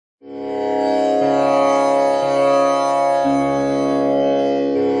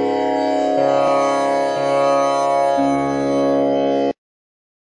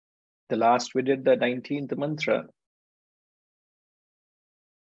last we did the 19th mantra,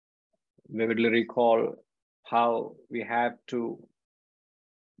 vividly recall how we have to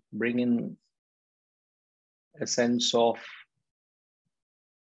bring in a sense of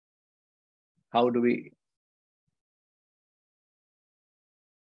how do we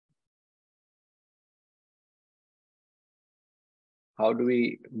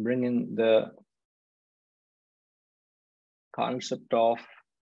bring in the concept of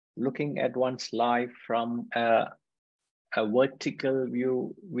looking at one's life from a vertical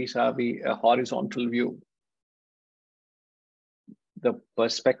view vis-a-vis a horizontal view. The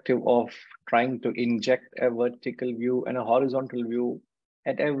perspective of trying to inject a vertical view and a horizontal view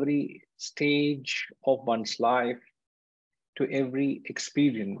at every stage of one's life, to every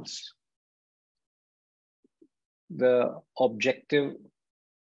experience. The objective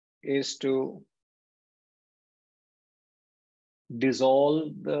is to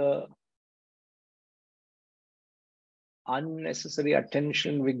dissolve the unnecessary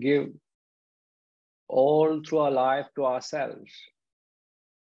attention we give all through our life to ourselves.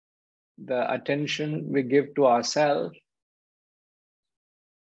 The attention we give to ourselves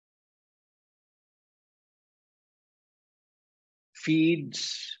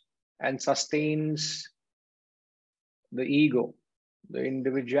feeds and sustains the ego, the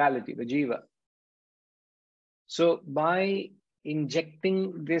individuality, the jiva. So by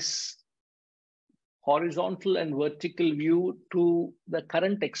injecting this horizontal and vertical view to the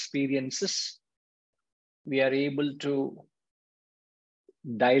current experiences, we are able to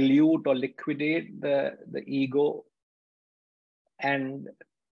dilute or liquidate the ego, and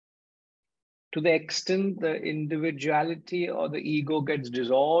to the extent the individuality or the ego gets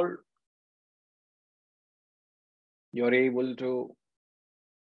dissolved, you're able to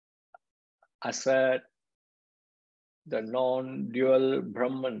assert the non-dual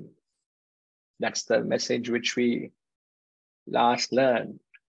Brahman. That's the message which we last learned,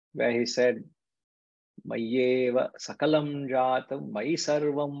 where he said, Mayyeva sakalam jatam, mayi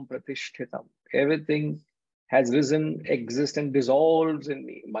sarvam pratishthitam. Everything has risen, exists, and dissolves in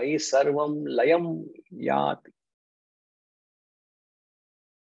me. Mayi sarvam layam yati.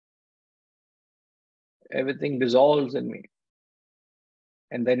 Everything dissolves in me.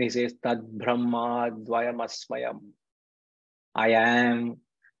 And then he says, Tad Brahma Dvayam Asmayam. I am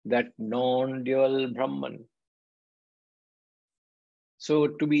that non-dual Brahman. So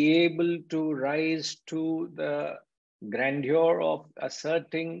to be able to rise to the grandeur of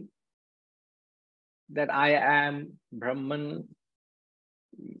asserting that I am Brahman,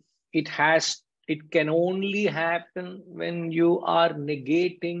 it can only happen when you are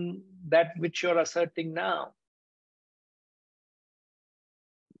negating that which you're asserting now.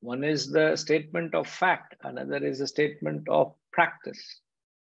 One is the statement of fact, another is a statement of practice.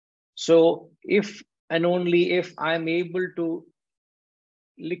 So if and only if I'm able to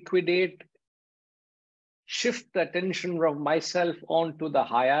liquidate, shift the attention from myself onto the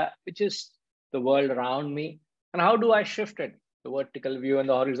higher, which is the world around me. And how do I shift it? The vertical view and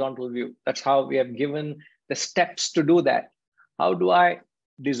the horizontal view. That's how we have given the steps to do that. How do I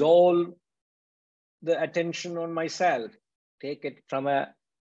dissolve the attention on myself? Take it from a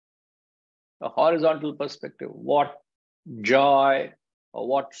horizontal perspective. What joy or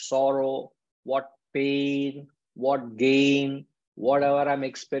what sorrow, what pain, what gain, whatever I'm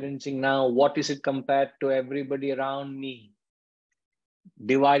experiencing now, what is it compared to everybody around me?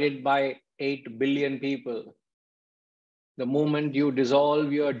 Divided by 8 billion people. The moment you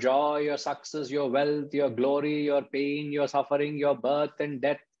dissolve your joy, your success, your wealth, your glory, your pain, your suffering, your birth and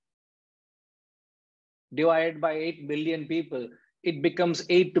death, divided by 8 billion people, it becomes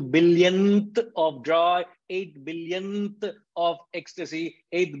 8 billionth of joy, 8 billionth of ecstasy,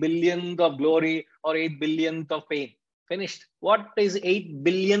 8 billionth of glory, or 8 billionth of pain. Finished. What is 8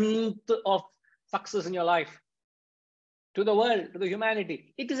 billionth of success in your life? To the world, to the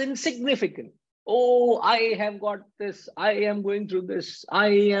humanity, it is insignificant. Oh, I have got this. I am going through this. I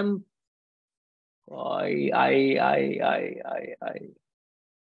am.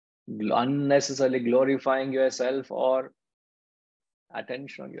 Unnecessarily glorifying yourself or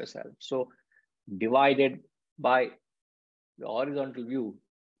attention on yourself. So divided by the horizontal view,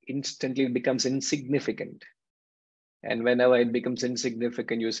 instantly it becomes insignificant. And whenever it becomes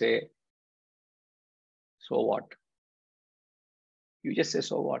insignificant, you say, so what? You just say,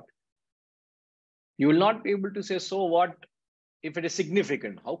 so what? You will not be able to say, so what, if it is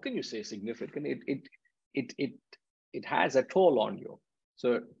significant. How can you say significant? It has a toll on you.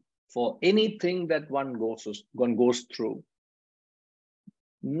 So for anything that one goes through,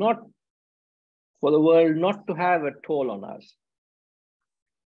 not for the world not to have a toll on us,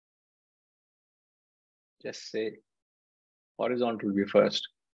 Just say horizontal view first.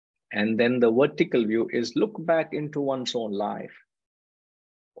 And then the vertical view is look back into one's own life.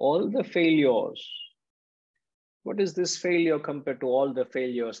 All the failures. What is this failure compared to all the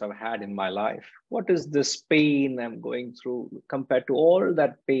failures I've had in my life? What is this pain I'm going through compared to all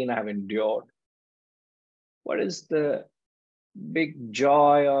that pain I've endured? What is the big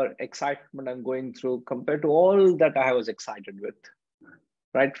joy or excitement I'm going through compared to all that I was excited with?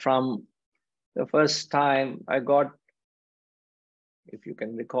 Right from the first time I got, if you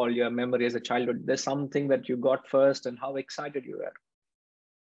can recall your memory as a childhood, there's something that you got first and how excited you were.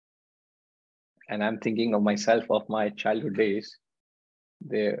 And I'm thinking of myself, of my childhood days.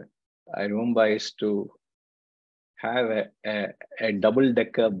 There, I remember I used to have a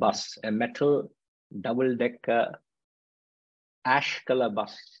double-decker bus, a metal double-decker ash color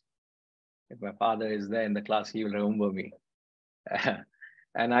bus. If my father is there in the class, he will remember me.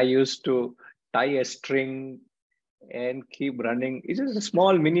 And I used to tie a string and keep running. It is a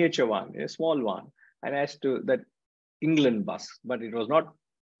small miniature one, a small one. And as to that England bus, but it was not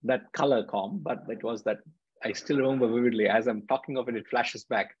that color comb, but it was that, I still remember vividly. As I'm talking of it, it flashes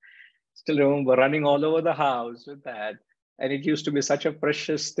back. Still remember running all over the house with that. And it used to be such a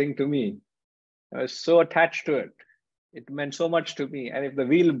precious thing to me. I was so attached to it. It meant so much to me. And if the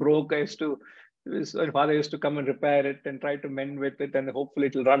wheel broke, my father used to come and repair it and try to mend with it, and hopefully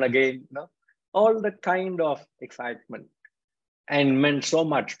it'll run again. All that kind of excitement, and meant so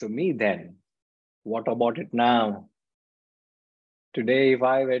much to me then. What about it now? Today, if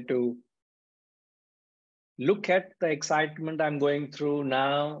I were to look at the excitement I'm going through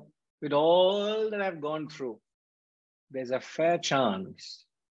now, with all that I've gone through, there's a fair chance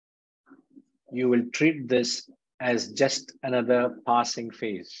you will treat this as just another passing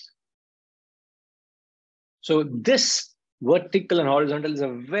phase. So this vertical and horizontal is a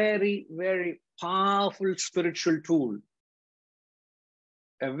very, very powerful spiritual tool.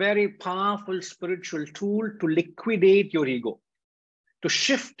 A very powerful spiritual tool to liquidate your ego, to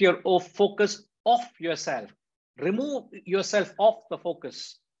shift your focus off yourself. Remove yourself off the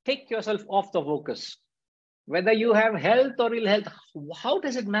focus. Take yourself off the focus. Whether you have health or ill health, how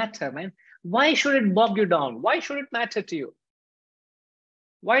does it matter, man? Why should it bog you down? Why should it matter to you?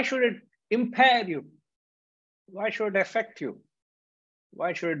 Why should it impair you? Why should it affect you?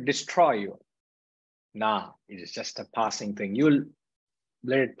 Why should it destroy you? Nah, it is just a passing thing. You'll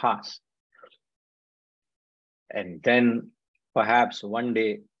let it pass. And then perhaps one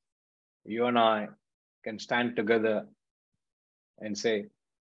day you and I can stand together and say,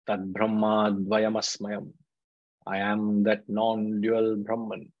 Tad Brahma Dvayamasmayam. I am that non-dual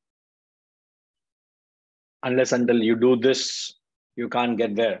Brahman. Unless until you do this, you can't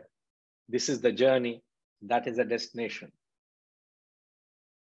get there. This is the journey. That is the destination.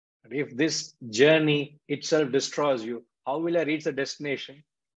 If this journey itself destroys you, how will I reach the destination?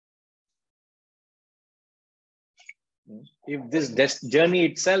 If this journey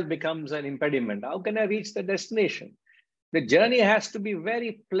itself becomes an impediment, how can I reach the destination? The journey has to be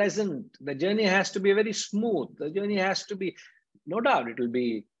very pleasant. The journey has to be very smooth. The journey has to be, no doubt, it will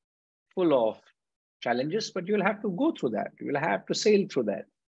be full of challenges, but you'll have to go through that. You will have to sail through that.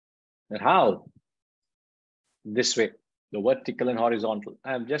 And how? This way, the vertical and horizontal.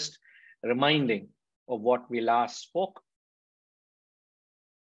 I'm just reminding of what we last spoke.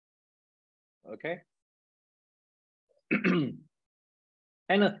 Okay.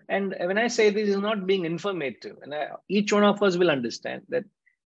 And when I say this is not being informative, and each one of us will understand that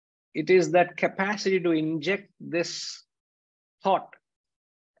it is that capacity to inject this thought.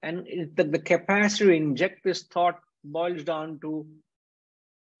 And the capacity to inject this thought boils down to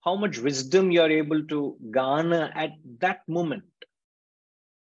how much wisdom you're able to garner at that moment,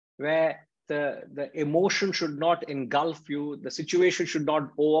 where the emotion should not engulf you, the situation should not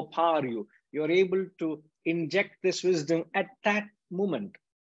overpower you. You're able to inject this wisdom at that moment.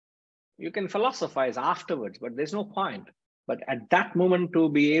 You can philosophize afterwards, but there's no point. But at that moment, to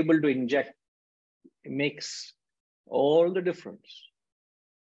be able to inject, it makes all the difference.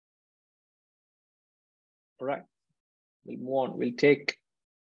 All right, we'll move on. We'll take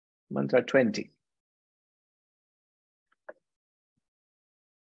mantra 20.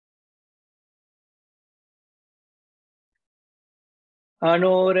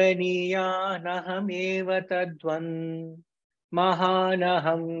 Anoraniyanahameva tadvan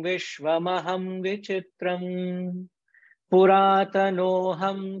mahanaham vishvamaham vichitram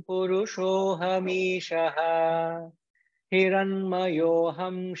puratanoham purushohamishaha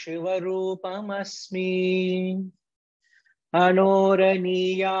hiranmayoham shivarupamasmi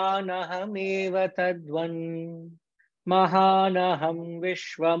anoraniyanahameva tadvan Mahanaham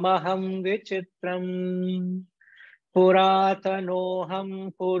Vishwamaham Vichitram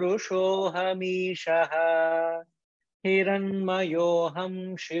Puratanoham Purushohamishaha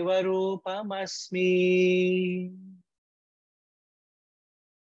Hiranmayoham Shivarupamasmi.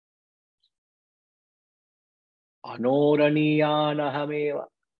 Anoraniyanaham.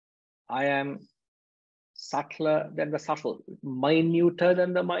 I am subtler than the subtle, minuter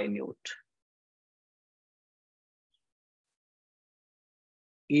than the minute.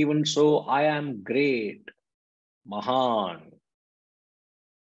 Even so, I am great, Mahan.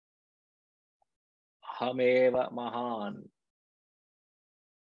 Ahameva Mahan.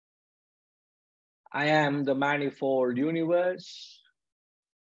 I am the manifold universe.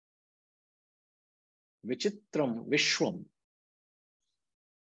 Vichitram Vishwam.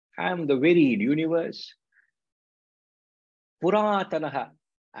 I am the varied universe. Puratanaha.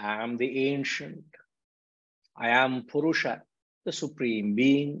 I am the ancient. I am Purusha, the supreme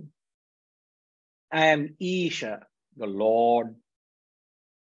being. I am Isha, the Lord.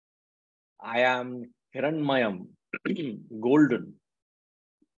 I am Hiranmayam, golden.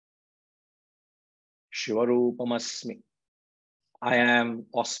 Shivarupamasmi. I am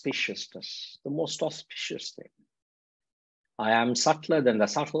auspiciousness, the most auspicious thing. I am subtler than the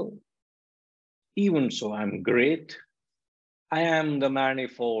subtle. Even so, I am great. I am the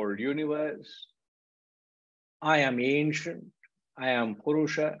manifold universe. I am ancient. I am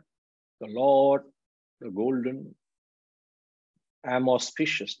Purusha, the Lord, the golden. I am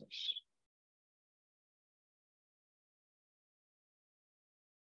auspiciousness.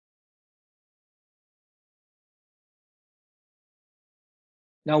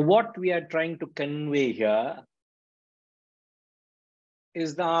 Now, what we are trying to convey here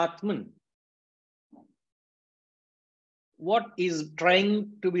is the Atman. What is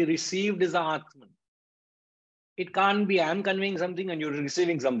trying to be received is the Atman. It can't be I'm conveying something and you're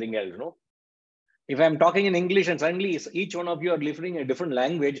receiving something else, no? If I'm talking in English and suddenly each one of you are living in a different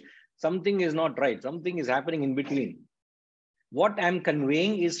language, something is not right. Something is happening in between. What I'm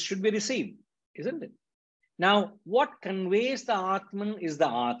conveying should be received, isn't it? Now, what conveys the Atman is the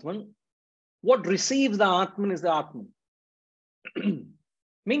Atman. What receives the Atman is the Atman.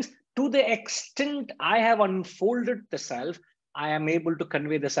 Means to the extent I have unfolded the self, I am able to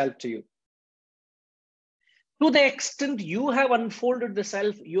convey the self to you. To the extent you have unfolded the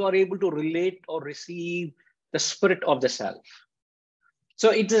self, you are able to relate or receive the spirit of the self. So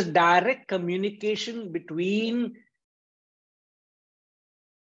it is direct communication between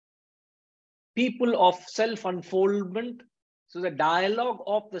people of self-unfoldment. So the dialogue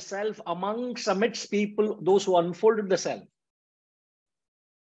of the self amidst people, those who unfolded the self.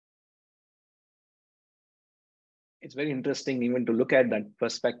 It's very interesting even to look at that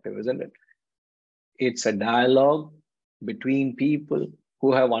perspective, isn't it? It's a dialogue between people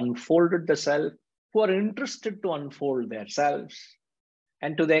who have unfolded the self, who are interested to unfold their selves.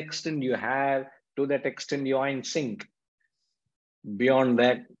 And to the extent you have, to that extent you are in sync. Beyond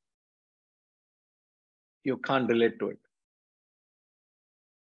that, you can't relate to it.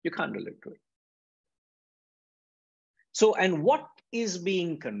 You can't relate to it. So, and what is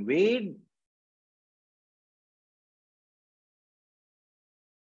being conveyed?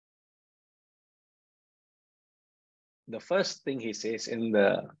 The first thing he says in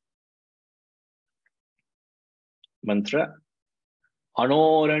the mantra,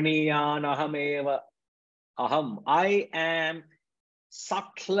 Anoraniyan aham, I am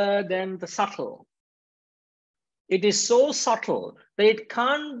subtler than the subtle. It is so subtle that it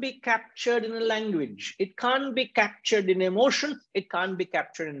can't be captured in a language. It can't be captured in emotion. It can't be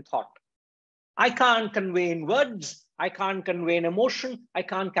captured in thought. I can't convey in words. I can't convey in emotion. I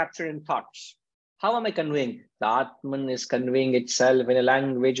can't capture in thoughts. How am I conveying? The Atman is conveying itself in a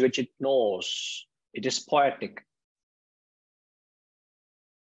language which it knows. It is poetic.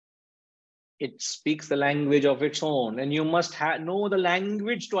 It speaks the language of its own, and you must know the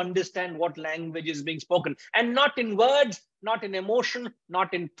language to understand what language is being spoken, and not in words, not in emotion,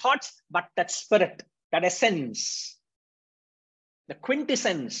 not in thoughts, but that spirit, that essence, the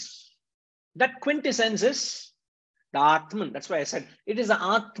quintessence. That quintessence is the Atman. That's why I said it is the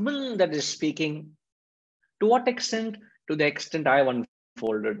Atman that is speaking. To what extent? To the extent I have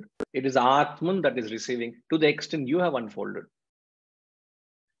unfolded. It is the Atman that is receiving. To the extent you have unfolded.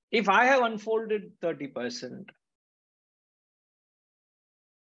 If I have unfolded 30%,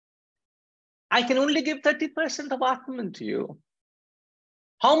 I can only give 30% of Atman to you.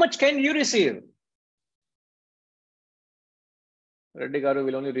 How much can you receive? Reddy Garu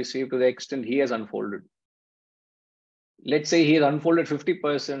will only receive to the extent he has unfolded. Let's say he has unfolded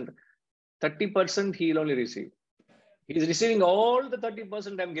 50%, 30% he will only receive. He's receiving all the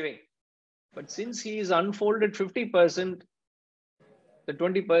 30% I'm giving. But since he is unfolded 50%, the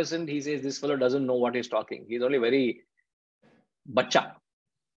 20%, he says, this fellow doesn't know what he's talking. He's only very bacha.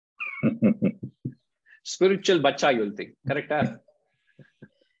 Spiritual bacha, you'll think. Correct? Huh?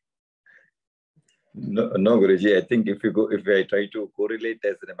 No, Guruji. I think if I try to correlate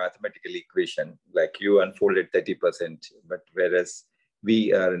as a mathematical equation, like you unfolded 30%, but whereas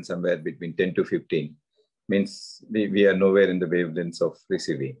we are in somewhere between 10 to 15, means we are nowhere in the wavelengths of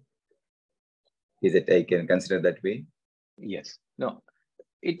receiving. Is it, I can consider that way? Yes. No.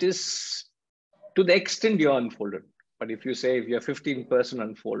 It is to the extent you are unfolded. But if you say if you're 15%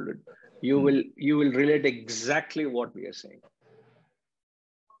 unfolded, you will relate exactly what we are saying.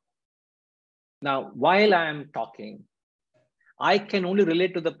 Now, while I am talking, I can only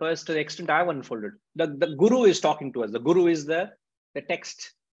relate to the person to the extent I have unfolded. The Guru is talking to us. The Guru is the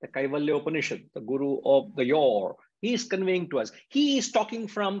text, the Kaivalyopanishad, the Guru of the Yor. He is conveying to us. He is talking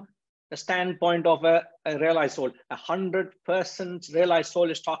from the standpoint of a realized soul. 100% realized soul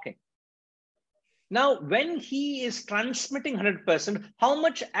is talking. Now, when he is transmitting 100%, how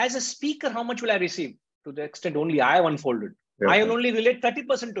much as a speaker, how much will I receive? To the extent only I have unfolded. Yeah. I will only relate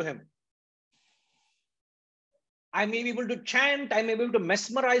 30% to him. I may be able to chant, I may be able to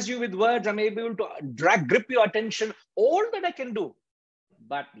mesmerize you with words, I may be able to grip your attention, all that I can do.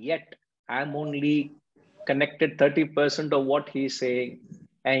 But yet, I'm only connected 30% of what he's saying,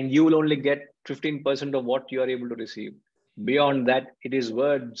 and you will only get 15% of what you are able to receive. Beyond that, it is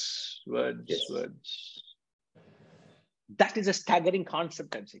words. Words. That is a staggering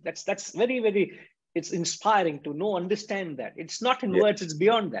concept, I'm saying. That's very, very, it's inspiring to know, understand that. It's not in words, it's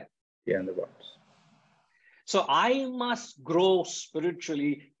beyond that. Beyond the words. So I must grow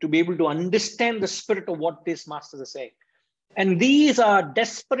spiritually to be able to understand the spirit of what these masters are saying. And these are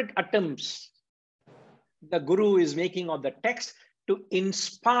desperate attempts the Guru is making of the text to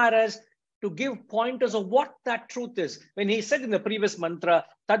inspire us, to give pointers of what that truth is. When he said in the previous mantra,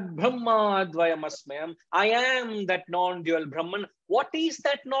 Tad Brahma Advayam Asmayam, I am that non-dual Brahman. What is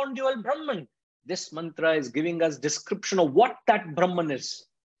that non-dual Brahman? This mantra is giving us description of what that Brahman is.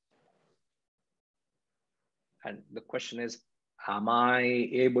 And the question is, am I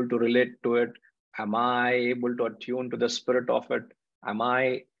able to relate to it? Am I able to attune to the spirit of it? Am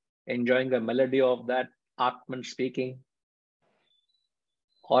I enjoying the melody of that Atman speaking?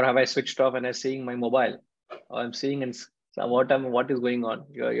 Or have I switched off and I'm seeing my mobile? Or I'm seeing in what is going on?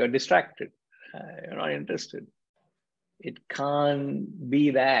 You're distracted. You're not interested. It can't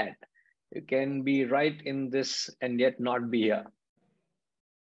be that. You can be right in this and yet not be here.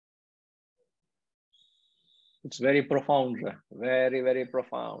 It's very profound, very, very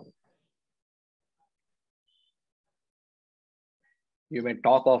profound. You may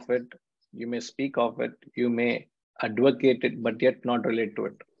talk of it, you may speak of it, you may advocate it, but yet not relate to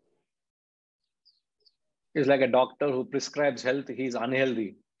it. It's like a doctor who prescribes health, he's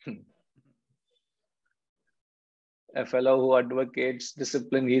unhealthy. A fellow who advocates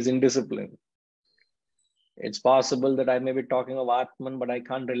discipline, he's indisciplined. It's possible that I may be talking of Atman, but I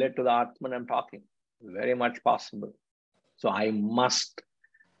can't relate to the Atman I'm talking. Very much possible. So I must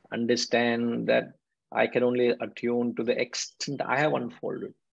understand that I can only attune to the extent I have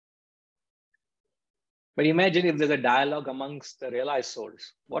unfolded. But imagine if there's a dialogue amongst the realized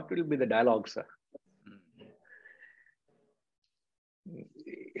souls. What will be the dialogue, sir?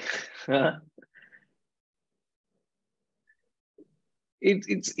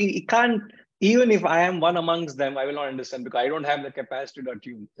 It can't, even if I am one amongst them, I will not understand because I don't have the capacity to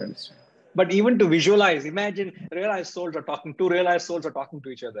attune. But even to visualize, imagine realized souls are talking, two realized souls are talking to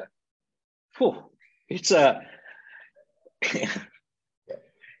each other. Whew, it's a,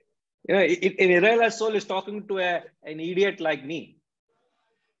 a realized soul is talking to an idiot like me,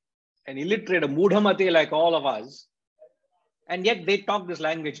 an illiterate, a mudhamati like all of us, and yet they talk this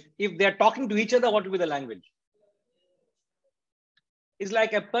language. If they're talking to each other, what will be the language? It's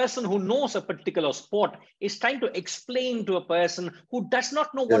like a person who knows a particular sport is trying to explain to a person who does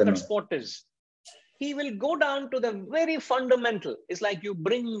not know what that sport is. He will go down to the very fundamental. It's like you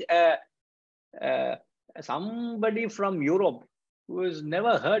bring somebody from Europe who has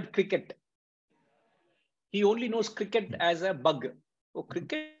never heard cricket. He only knows cricket as a bug. Oh,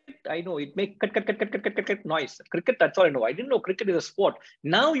 cricket, I know, it makes cut noise. Cricket, that's all I know. I didn't know cricket is a sport.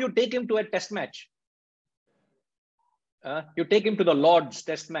 Now you take him to a test match. You take him to the Lord's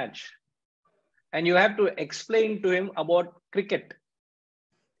test match and you have to explain to him about cricket.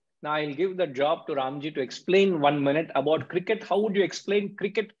 Now I'll give the job to Ramji to explain 1 minute about cricket. How would you explain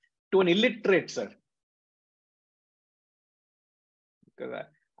cricket to an illiterate, sir? Because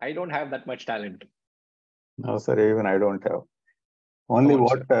I don't have that much talent. No, sir, even I don't have. Only Come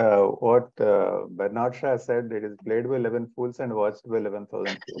on, what Bernard Shaw said, it is played by 11 fools and watched by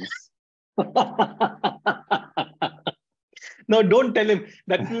 11,000 fools. No, don't tell him.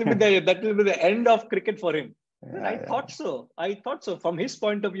 That will be the end of cricket for him. Well, I Yeah, yeah, thought so. I thought so. From his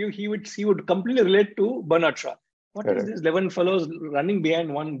point of view, he would completely relate to Bernard Shaw. What is correct. this 11 fellows running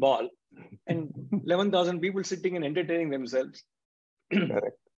behind one ball and 11,000 people sitting and entertaining themselves?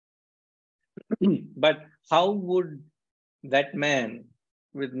 Correct. But how would that man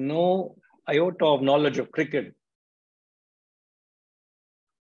with no iota of knowledge of cricket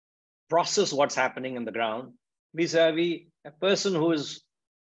process what's happening in the ground vis-a-vis a person who is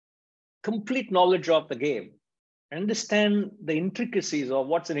complete knowledge of the game, understand the intricacies of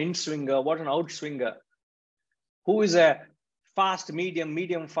what's an in-swinger, what's an out-swinger, who is a fast,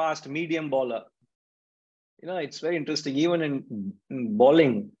 medium fast, medium bowler. It's very interesting. Even in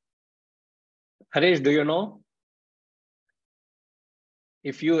bowling, Harish, do you know?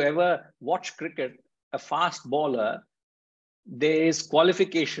 If you ever watch cricket, a fast bowler, there is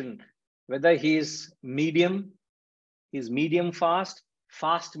qualification, whether he's medium fast,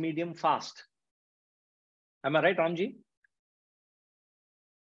 medium fast. Am I right, Ramji?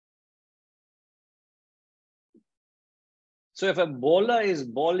 So if a bowler is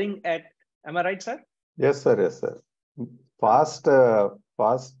bowling at, am I right, sir? Yes, sir. Yes, sir. Fast,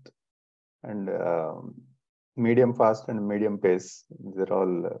 fast, and medium fast and medium pace. These are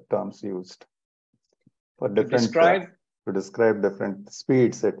all terms used for different to describe different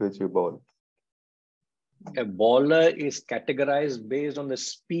speeds at which you bowl. A bowler is categorized based on the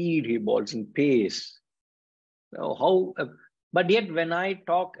speed he bowls in pace. So but yet when I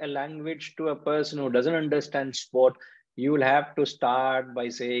talk a language to a person who doesn't understand sport, you will have to start by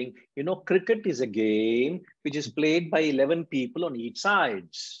saying, cricket is a game which is played by 11 people on each side.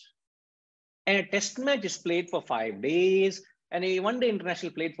 And a test match is played for 5 days, and a one-day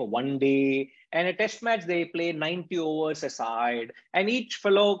international played for 1 day, and a test match they play 90 overs a side, and each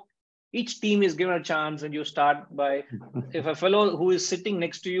team is given a chance, and you start by, if a fellow who is sitting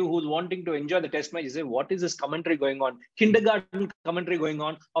next to you who's wanting to enjoy the test match, you say, what is this commentary going on? Kindergarten commentary going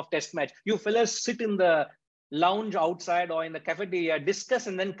on of test match. You fellas sit in the lounge outside or in the cafeteria, discuss,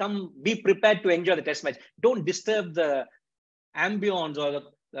 and then come be prepared to enjoy the test match. Don't disturb the ambience or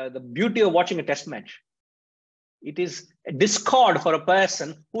the beauty of watching a test match. It is a discord for a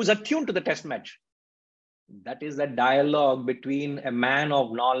person who's attuned to the test match. That is the dialogue between a man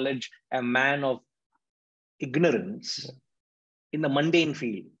of knowledge, a man of ignorance in the mundane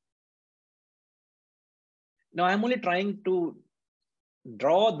field. Now, I'm only trying to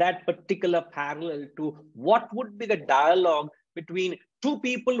draw that particular parallel to what would be the dialogue between two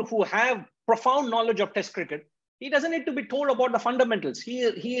people who have profound knowledge of test cricket. He doesn't need to be told about the fundamentals. He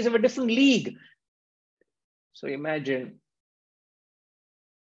is of a different league. So imagine.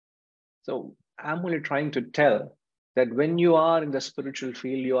 So I'm only trying to tell that when you are in the spiritual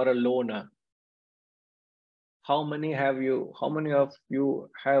field, you are a loner. How many of you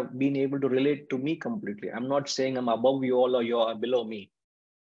have been able to relate to me completely? I'm not saying I'm above you all or you are below me.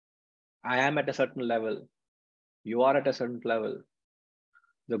 I am at a certain level. You are at a certain level.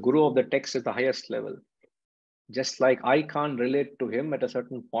 The guru of the text is the highest level. Just like I can't relate to him at a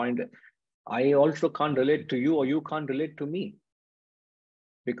certain point, I also can't relate to you or you can't relate to me.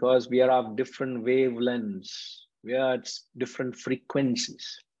 Because we are of different wavelengths. We are at different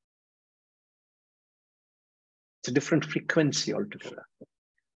frequencies. It's a different frequency altogether.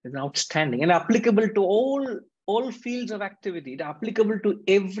 It's outstanding and applicable to all fields of activity. It's applicable to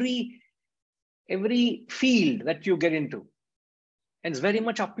every field that you get into. And it's very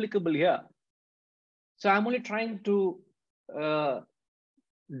much applicable here. So I'm only trying to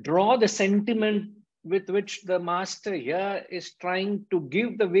draw the sentiment with which the master here is trying to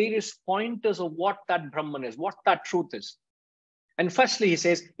give the various pointers of what that Brahman is, what that truth is. And firstly, he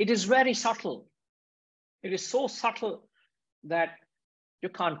says, it is very subtle. It is so subtle that you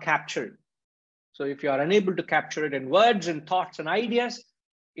can't capture it. So if you are unable to capture it in words and thoughts and ideas,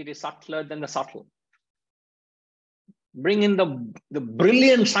 it is subtler than the subtle. Bring in the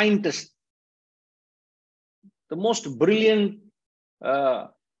brilliant scientist, the most brilliant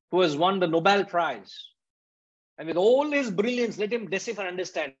who has won the Nobel Prize. And with all his brilliance, let him decipher and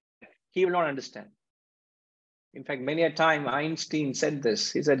understand. He will not understand. In fact, many a time Einstein said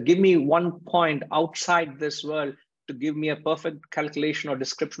this. He said, give me one point outside this world to give me a perfect calculation or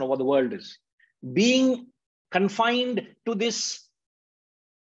description of what the world is. Being confined to this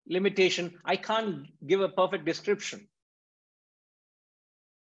limitation, I can't give a perfect description.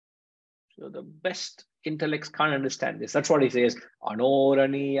 So the best intellects can't understand this. That's what he says.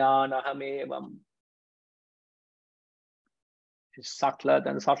 Anoraniyanaham. is subtler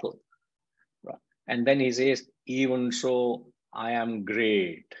than subtle. Right? And then he says, even so, I am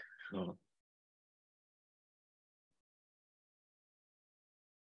great.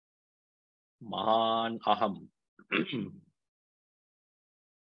 Mahan aham.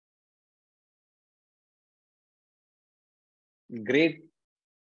 Great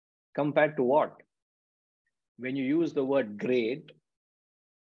compared to what? When you use the word great,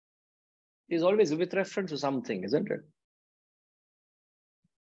 is always with reference to something, isn't it?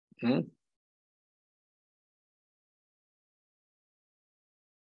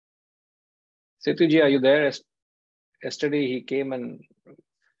 Setuji, are you there? Yesterday he came and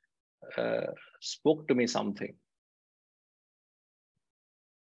spoke to me something.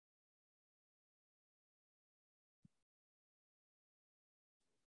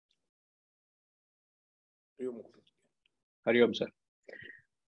 Hariom, sir.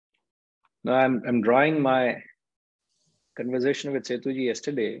 Now I'm drawing my conversation with Setuji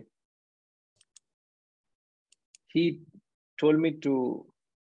yesterday. He told me to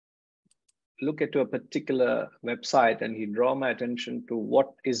look at a particular website, and he drew my attention to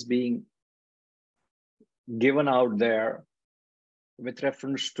what is being given out there with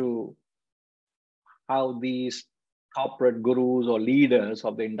reference to how these corporate gurus or leaders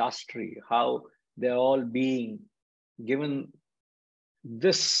of the industry, how they're all being given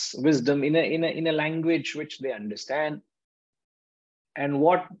this wisdom in a language which they understand. And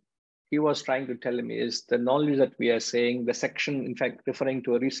what he was trying to tell me is the knowledge that we are saying, the section, in fact, referring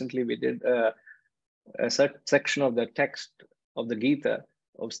to recently, we did a section of the text of the Gita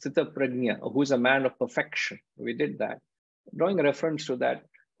of Sthita Prajna, who's a man of perfection. We did that. Drawing a reference to that.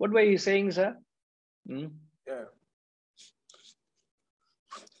 What were you saying, sir? Yeah.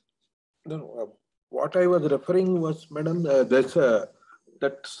 No, what I was referring was, madam,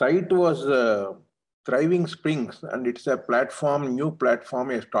 that site was Thriving Springs, and it's a platform, new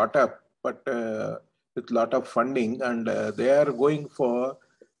platform, a startup, but with a lot of funding, and they are going for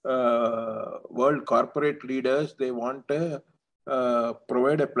world corporate leaders. They want to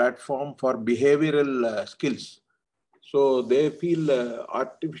provide a platform for behavioral skills. So they feel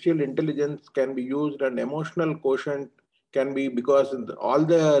artificial intelligence can be used, and emotional quotient can be, because all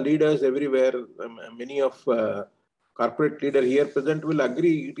the leaders everywhere, many of corporate leader here present will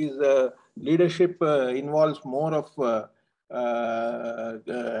agree, it is leadership involves more of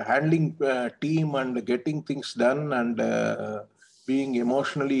handling team and getting things done, and being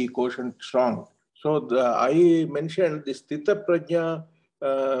emotionally quotient strong. So I mentioned this Sthita Prajna,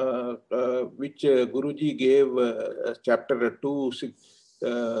 which Guruji gave chapter 2,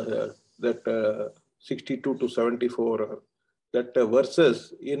 that 62 to 74, that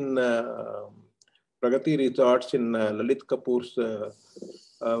verses in Pragati Resorts in Lalit Kapoor's,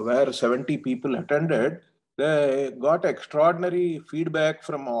 where 70 people attended. They got extraordinary feedback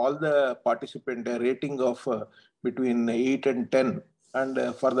from all the participants, a rating of between 8 and 10.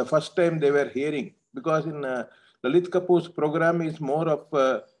 And for the first time, they were hearing, because in Lalit Kapoor's program is more of,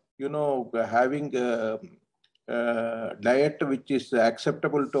 having diet which is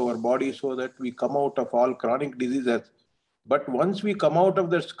acceptable to our body, so that we come out of all chronic diseases. But once we come out of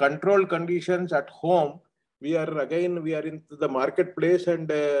this controlled conditions at home, we are in the marketplace, and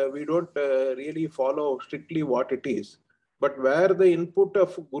we don't really follow strictly what it is. But where the input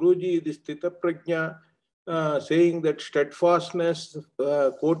of Guruji, this Sthita Prajna, saying that steadfastness,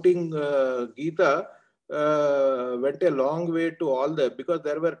 quoting Gita, went a long way to all the, because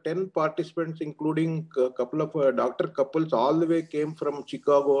there were 10 participants, including a couple of doctor couples, all the way came from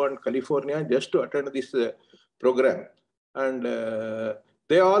Chicago and California just to attend this program. And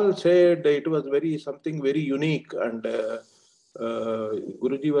they all said it was something very unique. And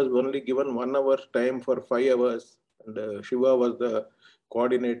Guruji was only given 1 hour time for 5 hours. And Shiva was the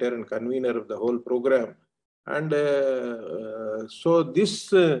coordinator and convener of the whole program. And so this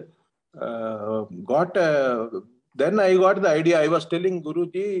then I got the idea. I was telling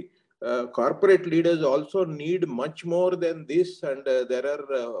Guruji, corporate leaders also need much more than this. And there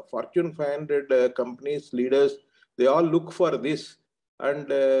are Fortune 500 companies, leaders, they all look for this. And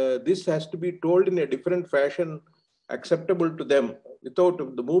this has to be told in a different fashion, acceptable to them. Without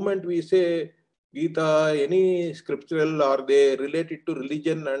the moment we say Gita, any scriptural, or they relate it to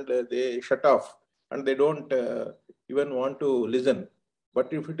religion, and they shut off, and they don't even want to listen.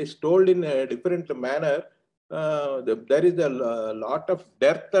 But if it is told in a different manner, there is a lot of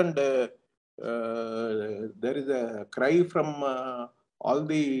dearth, and there is a cry from all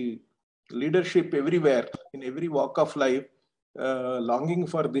the leadership everywhere, in every walk of life, longing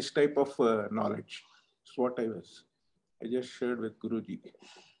for this type of knowledge. That's what I just shared with Guruji.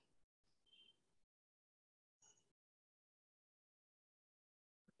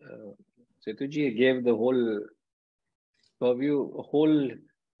 Setuji gave the whole purview, whole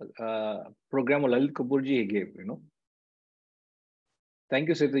program of Lalit Kapoorji he gave, Thank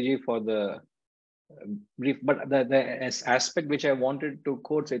you, Setuji, for the brief. But the aspect which I wanted to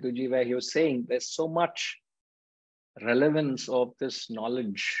quote Setuji, where he was saying there's so much relevance of this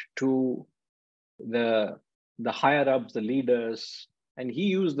knowledge to the higher ups, the leaders, and he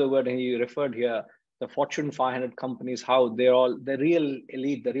used the word, and he referred here, the Fortune 500 companies, how they're all the real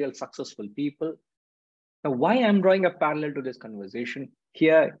elite, the real successful people. Now, why I'm drawing a parallel to this conversation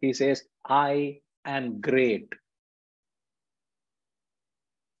here, he says, I am great.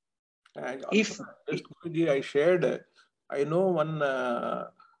 And also, just Guruji, I shared, I know one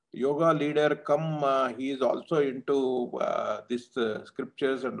yoga leader he is also into this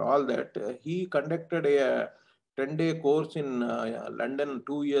scriptures and all that. He conducted a 10-day course in London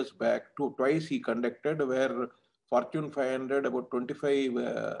 2 years back. Twice he conducted, where Fortune 500, about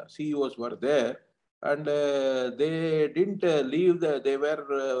 25 CEOs were there. And they didn't leave, they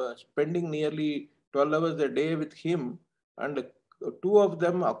were spending nearly 12 hours a day with him. And 2 of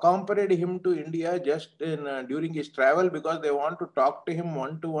them accompanied him to India just during his travel, because they want to talk to him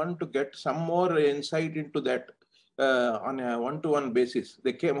one-to-one to get some more insight into that on a one-to-one basis.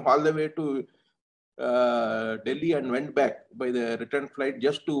 They came all the way to Delhi and went back by the return flight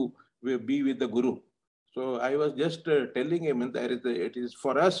just to be with the Guru. So I was just telling him that it is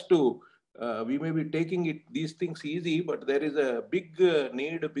for us to, we may be taking these things easy, but there is a big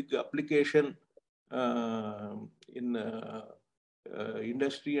need, a big application in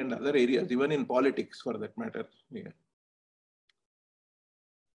industry and other areas, even in politics for that matter. Yeah.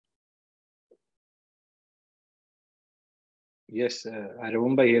 Yes, I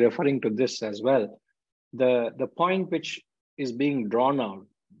remember you referring to this as well. The point which is being drawn out,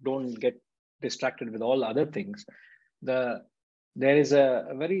 don't get distracted with all other things. There is a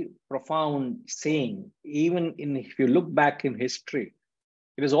very profound saying, even if you look back in history,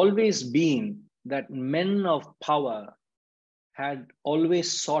 it has always been that men of power had always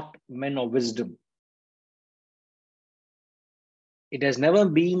sought men of wisdom. It has never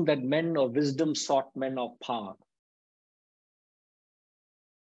been that men of wisdom sought men of power.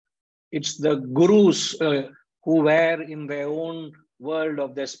 It's the gurus who were in their own world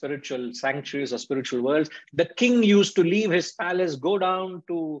of their spiritual sanctuaries or spiritual worlds. The king used to leave his palace, go down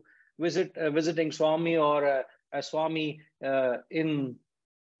to visiting Swami or a Swami in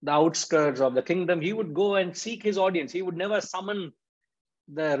the outskirts of the kingdom. He would go and seek his audience. He would never summon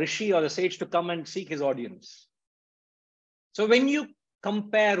the rishi or the sage to come and seek his audience. So when you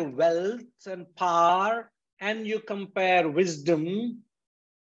compare wealth and power and you compare wisdom,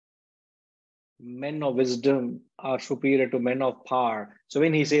 men of wisdom are superior to men of power. So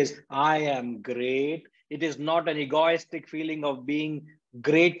when he says, I am great, it is not an egoistic feeling of being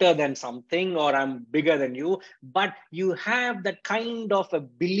greater than something or I'm bigger than you, but you have that kind of a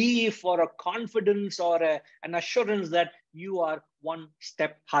belief or a confidence or an assurance that you are one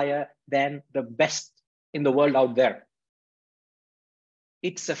step higher than the best in the world out there.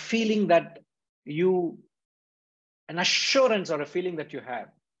 It's a feeling that an assurance or a feeling that you have.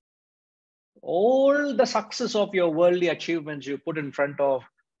 All the success of your worldly achievements you put in front of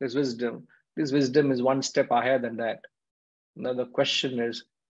this wisdom. This wisdom is one step higher than that. Now the question is,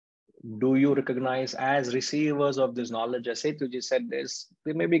 do you recognize as receivers of this knowledge? As Setuji said,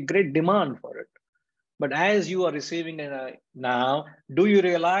 there may be great demand for it. But as you are receiving it now, do you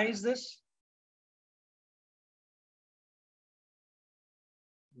realize this?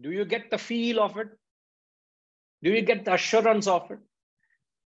 Do you get the feel of it? Do you get the assurance of it?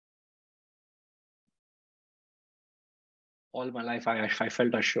 All my life, I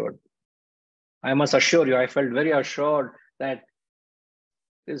felt assured. I must assure you, I felt very assured that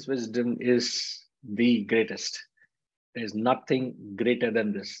this wisdom is the greatest. There is nothing greater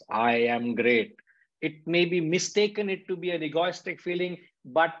than this. I am great. It may be mistaken it to be an egoistic feeling,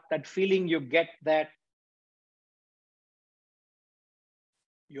 but that feeling you get that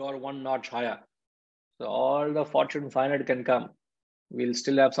you're one notch higher. So all the Fortune 500 can come. We'll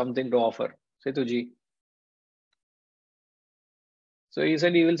still have something to offer. Setuji. So he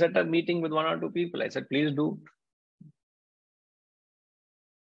said he will set a meeting with 1 or 2 people. I said, please do.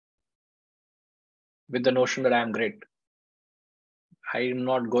 With the notion that I am great. I am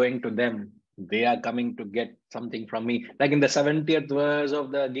not going to them. They are coming to get something from me. Like in the 70th verse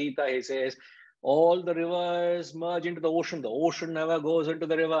of the Gita, he says, all the rivers merge into the ocean. The ocean never goes into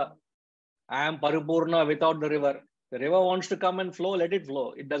the river. I am Paripurna without the river. The river wants to come and flow, let it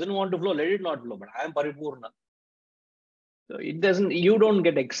flow. It doesn't want to flow, let it not flow. But I am Paripurna. So you don't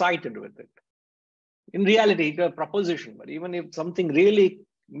get excited with it. In reality, it's a proposition. But even if something really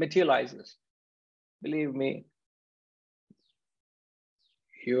materializes, believe me,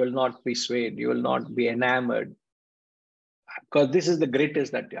 you will not be swayed, you will not be enamored, because this is the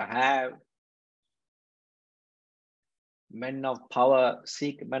greatest that you have. Men of power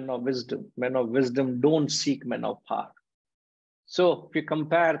seek men of wisdom. Men of wisdom don't seek men of power. So if you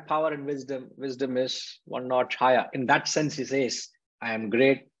compare power and wisdom, wisdom is one notch higher. In that sense, he says, I am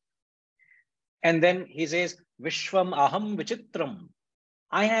great. And then he says, Vishwam aham vichitram.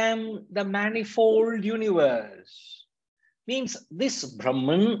 I am the manifold universe. Means this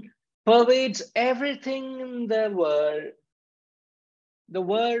Brahman pervades everything in the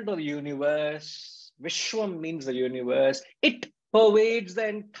world or the universe. Vishwam means the universe. It pervades the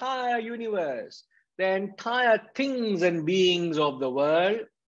entire universe. The entire things and beings of the world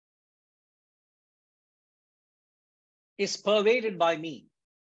is pervaded by me.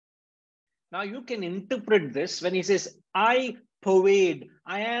 Now you can interpret this when he says, I pervade,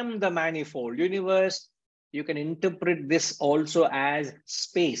 I am the manifold universe. You can interpret this also as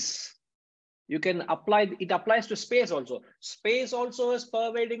space. You can apply, it applies to space also. Space also is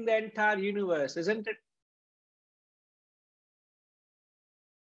pervading the entire universe, isn't it?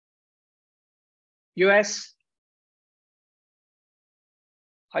 US,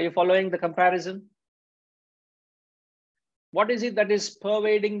 are you following the comparison? What is it that is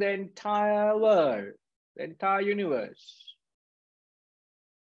pervading the entire world, the entire universe?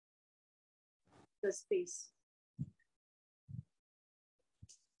 The space.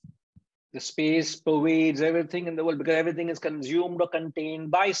 The space pervades everything in the world because everything is consumed or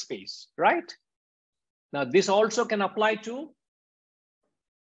contained by space, right? Now, this also can apply to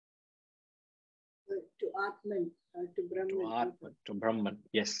Atman, to Brahman. To Brahman,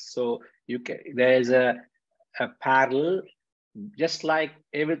 yes. So you can, there's a parallel, just like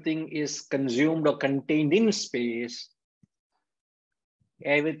everything is consumed or contained in space,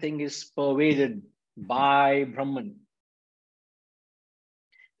 everything is pervaded by Brahman.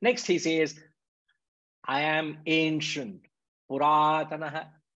 Next, he says, I am ancient, Puratanaha.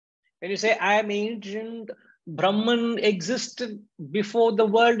 When you say I am ancient, Brahman existed before the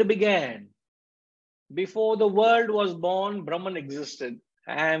world began. Before the world was born, Brahman existed.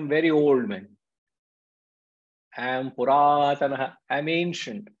 I am very old, man. I am Puratanaha. I am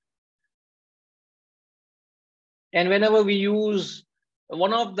ancient. And whenever we use,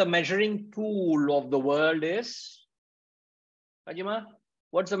 one of the measuring tool of the world is, Ajima,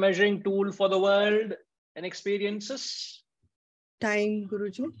 what's the measuring tool for the world and experiences? Time,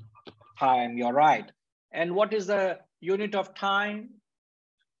 Guruji. Time, you're right. And what is the unit of time?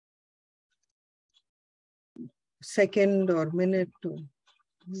 Second or minute.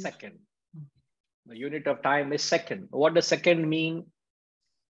 Second. The unit of time is second. What does second mean?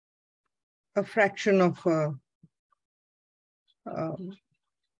 A fraction of a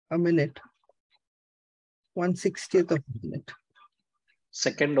minute. 1/60th of a minute.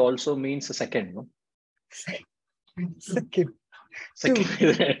 Second also means a second, no? Second.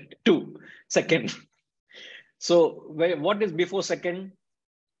 Second. Two. Second. So what is before second?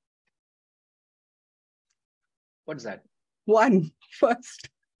 What's that? One. First.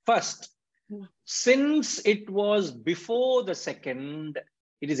 First. Since it was before the second,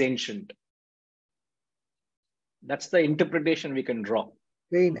 it is ancient. That's the interpretation we can draw.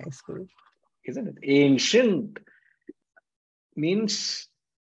 Very nice, Guru. Isn't it? Ancient means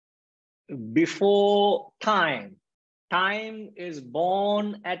before time. Time is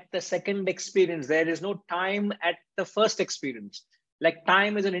born at the second experience. There is no time at the first experience. Like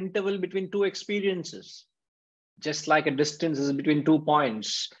time is an interval between two experiences. Just like a distance is between 2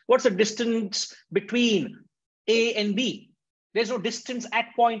 points. What's the distance between A and B? There's no distance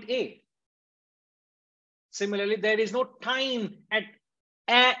at point A. Similarly, there is no time at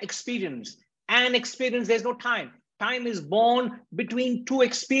an experience. An experience, there's no time. Time is born between two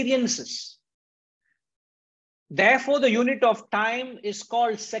experiences. Therefore, the unit of time is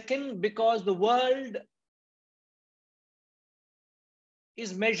called second because the world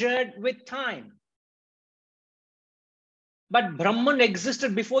is measured with time. But Brahman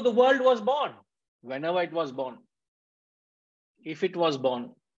existed before the world was born, whenever it was born. If it was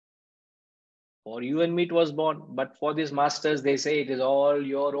born. For you and me it was born. But for these masters, they say it is all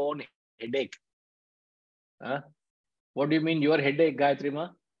your own headache. Huh? What do you mean your headache, Gayatri Ma?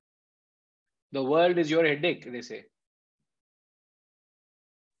 The world is your headache, they say.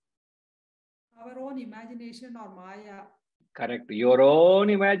 Our own imagination or Maya. Correct. Your own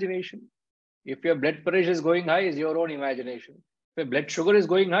imagination. If your blood pressure is going high, is your own imagination. If your blood sugar is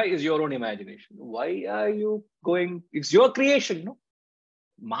going high, is your own imagination. Why are you going? It's your creation, no?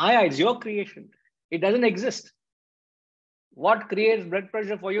 Maya is your creation. It doesn't exist. What creates blood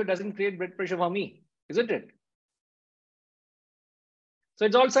pressure for you doesn't create blood pressure for me, isn't it? So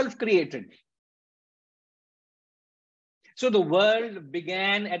it's all self-created. So the world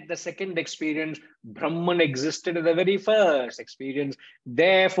began at the second experience. Brahman existed at the very first experience.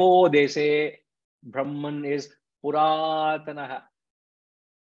 Therefore, they say Brahman is Puratanaha.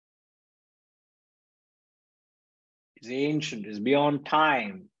 It's ancient, it's beyond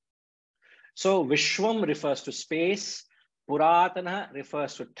time. So Vishwam refers to space, Puratana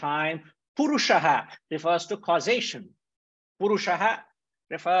refers to time, Purushaha refers to causation. Purushaha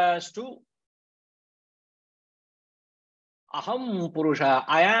refers to Aham Purusha,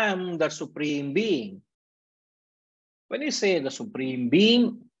 I am the Supreme Being. When you say the Supreme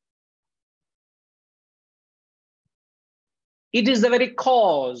Being, it is the very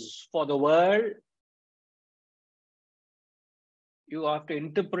cause for the world. You have to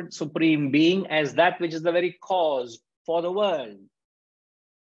interpret Supreme Being as that which is the very cause for the world.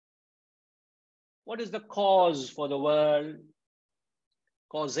 What is the cause for the world?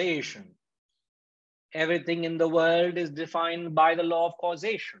 Causation. Everything in the world is defined by the law of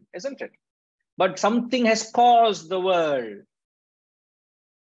causation, isn't it? But something has caused the world.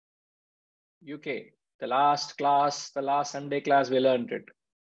 UK, the last Sunday class, we learned it.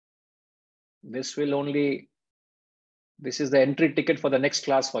 This is the entry ticket for the next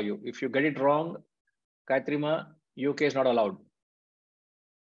class for you. If you get it wrong, Kaitrima, UK is not allowed.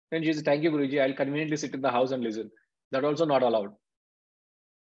 Then she says, thank you, Guruji, I'll conveniently sit in the house and listen. That also not allowed.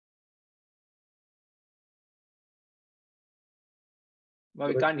 But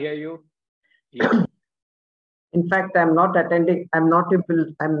we can't hear you. Yeah. In fact, I'm not attending. I'll not be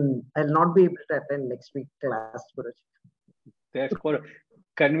able to attend next week class, Guruji. Therefore,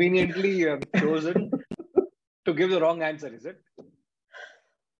 conveniently you have chosen to give the wrong answer, is it?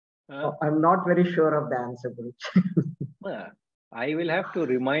 I'm not very sure of the answer, Guruji. I will have to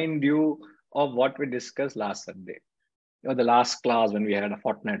remind you of what we discussed last Sunday. Or the last class when we had a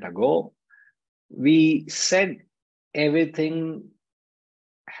fortnight ago. We said everything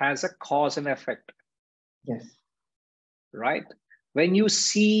has a cause and effect. Yes. Right? When you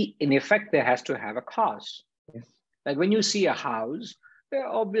see an effect, there has to have a cause. Yes. Like when you see a house,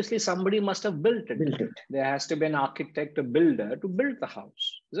 obviously somebody must have built it. There has to be an architect, a builder to build the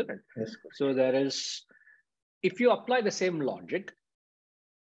house, isn't it? Yes. So there is, if you apply the same logic,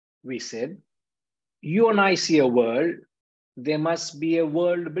 we said, you and I see a world, there must be a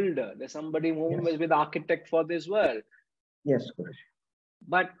world builder. There's somebody who must be the architect for this world. Yes, Guruji.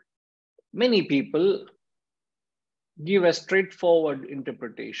 But many people give a straightforward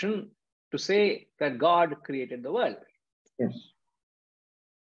interpretation to say that God created the world. Yes.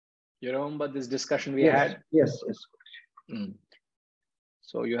 You remember this discussion we had? Yes.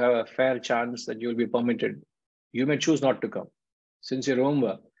 So you have a fair chance that you'll be permitted. You may choose not to come. Since you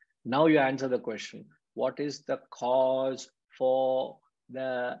remember, now you answer the question. What is the cause for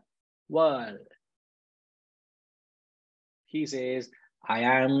the world? He says, I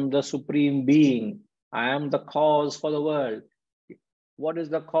am the Supreme Being. I am the cause for the world. What is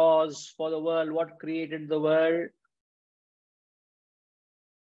the cause for the world? What created the world?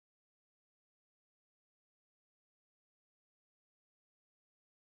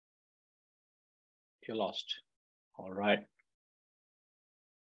 You're lost. All right.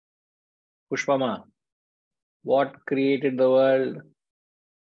 Pushpama, what created the world?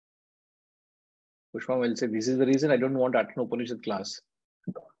 Pushpama will say, this is the reason I don't want to attend Upanishad class.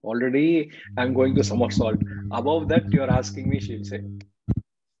 Already, I'm going to somersault. Above that, you're asking me, she'll say.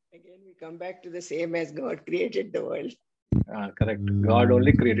 Again, we come back to the same as God created the world. Correct. God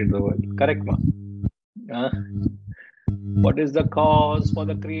only created the world. Correct, ma. What is the cause for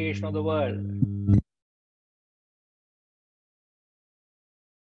the creation of the world?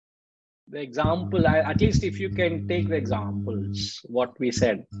 The example, at least if you can take the examples, what we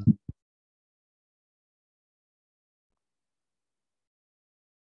said.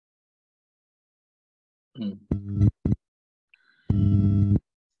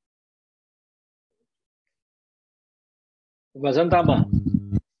 Vasantama.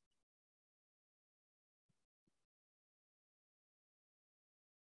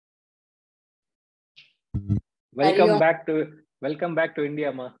 Welcome back to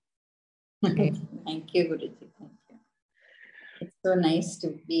India, ma. Okay. Thank you, Guruji. Thank you. It's so nice to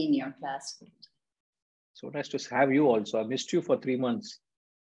be in your class, Guruji. So nice to have you also. I missed you for 3 months.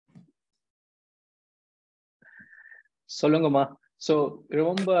 Solongama. So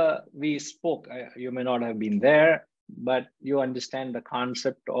remember we spoke, you may not have been there, but you understand the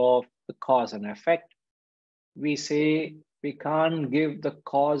concept of the cause and effect. We say we can't give the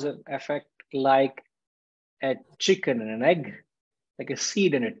cause and effect like a chicken and an egg, like a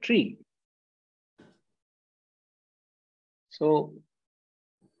seed and a tree. So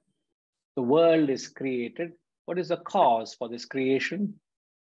the world is created. What is the cause for this creation?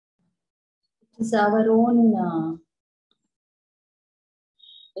 It's our own.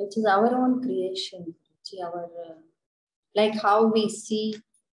 It is our own creation. It's our like how we see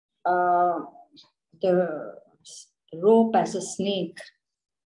the rope as a snake.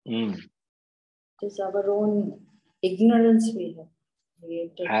 It is our own ignorance we have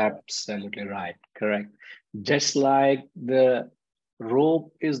created. Absolutely right. Correct. Just like the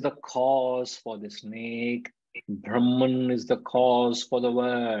rope is the cause for the snake, Brahman is the cause for the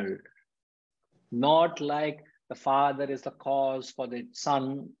world. Not like the father is the cause for the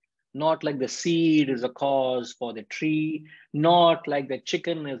son, not like the seed is the cause for the tree, not like the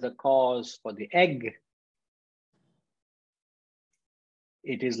chicken is the cause for the egg.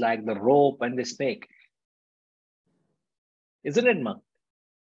 It is like the rope and the snake. Isn't it, Ma?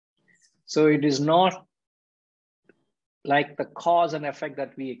 So it is not like the cause and effect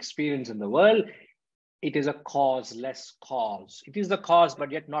that we experience in the world. It is a causeless cause. It is the cause,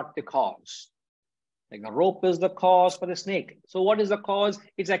 but yet not the cause. Like the rope is the cause for the snake. So what is the cause?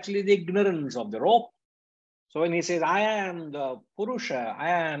 It's actually the ignorance of the rope. So when he says, I am the Purusha, I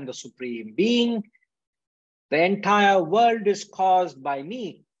am the supreme being, the entire world is caused by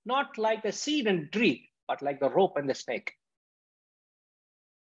me, not like the seed and tree, but like the rope and the snake.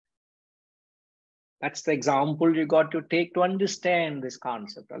 That's the example you got to take to understand this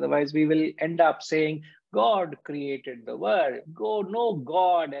concept. Otherwise, we will end up saying, God created the world. No,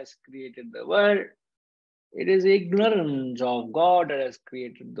 God has created the world. It is ignorance of God that has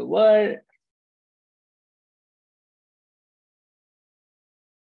created the world.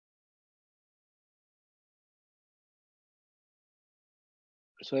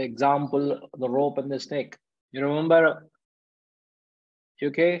 So example, the rope and the snake. You remember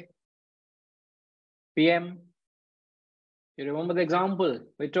UK? PM? You remember the example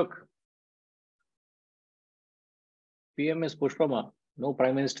we took? PM is Pushpama, no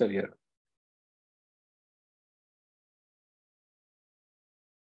Prime Minister here.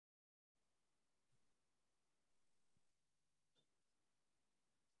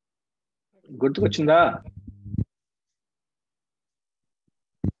 Gurtukochunda?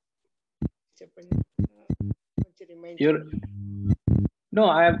 No,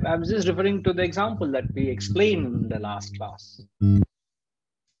 I was just referring to the example that we explained in the last class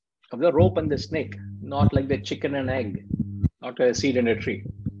of the rope and the snake, not like the chicken and egg, not a seed and a tree.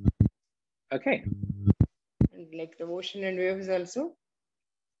 Okay. And like the ocean and waves also?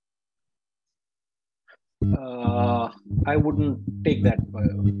 I wouldn't take that.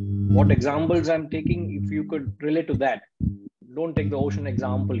 What examples I'm taking, if you could relate to that. Don't take the ocean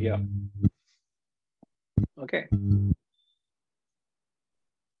example here. Okay. No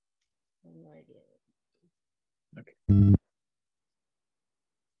idea. Okay.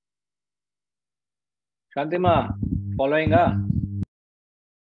 Shantima, following up.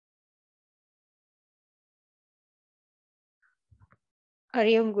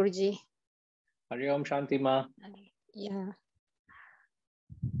 Hari Om Guruji. Hari Om Shantima. Yeah.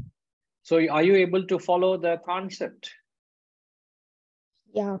 So are you able to follow the concept?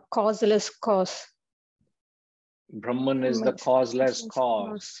 Yeah, causeless cause. Brahman is the causeless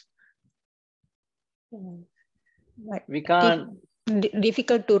cause. But we can't.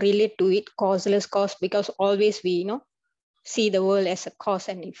 Difficult to relate to it, causeless cause, because always we see the world as a cause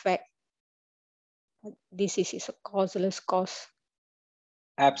and effect. This is a causeless cause.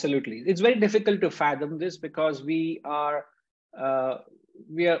 Absolutely, it's very difficult to fathom this because we are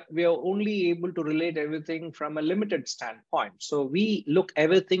only able to relate everything from a limited standpoint. So we look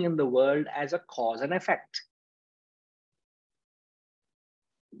everything in the world as a cause and effect.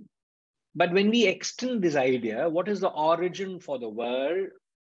 But when we extend this idea, what is the origin for the world?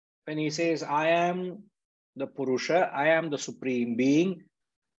 When he says, I am the Purusha, I am the supreme being,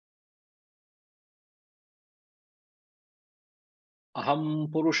 Aham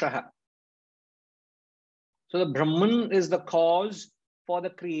Purushaha. So the Brahman is the cause for the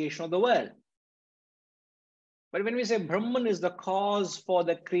creation of the world. But when we say Brahman is the cause for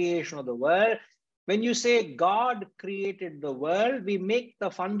the creation of the world, when you say God created the world, we make the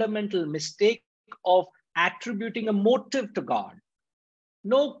fundamental mistake of attributing a motive to God.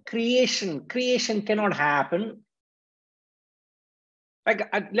 No creation cannot happen.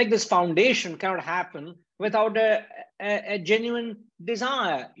 Like this foundation cannot happen without a genuine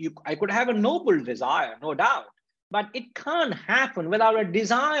desire. I could have a noble desire, no doubt, but it can't happen without a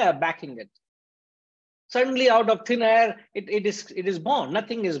desire backing it. Suddenly out of thin air, it is born.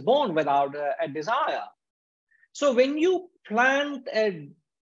 Nothing is born without a desire. So when you plant a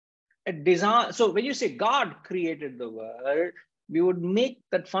desire, so when you say God created the world, we would make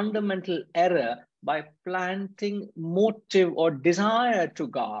that fundamental error by planting motive or desire to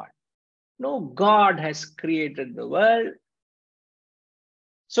God. No, God has created the world.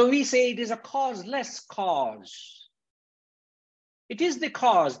 So we say it is a causeless cause. It is the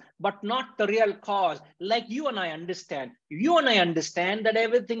cause, but not the real cause. Like you and I understand. You and I understand that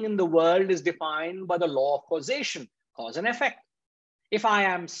everything in the world is defined by the law of causation, cause and effect. If I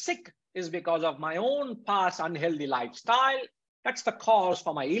am sick, it's because of my own past unhealthy lifestyle. That's the cause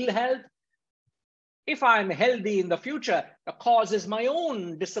for my ill health. If I'm healthy in the future, the cause is my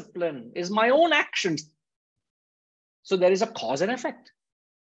own discipline, is my own actions. So there is a cause and effect.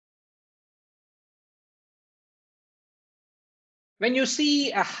 When you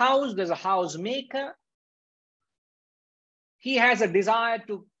see a house, there's a house maker. He has a desire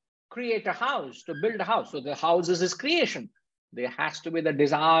to create a house, to build a house. So the house is his creation. There has to be the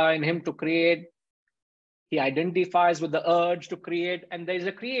desire in him to create. He identifies with the urge to create, and there is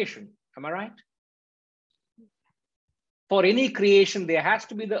a creation. Am I right? For any creation, there has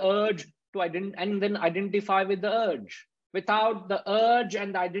to be the urge to and then identify with the urge. Without the urge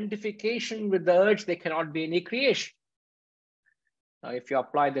and the identification with the urge, there cannot be any creation. Now, if you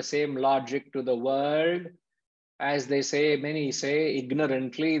apply the same logic to the world, as they say, many say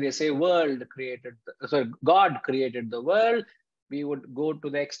ignorantly, they say God created the world. We would go to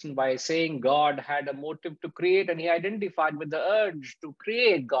the extent by saying God had a motive to create, and he identified with the urge to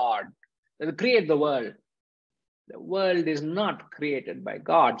create create the world. The world is not created by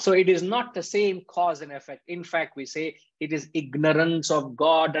God. So it is not the same cause and effect. In fact, we say it is ignorance of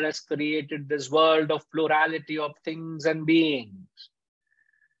God that has created this world of plurality of things and beings.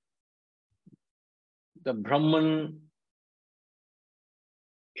 The Brahman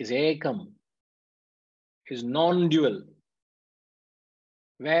is ekam, is non-dual.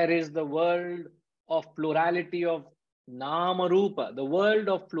 Where is the world of plurality of nama rupa? The world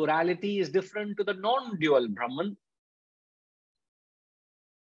of plurality is different to the non-dual Brahman.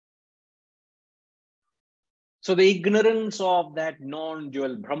 So the ignorance of that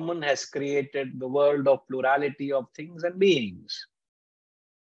non-dual Brahman has created the world of plurality of things and beings.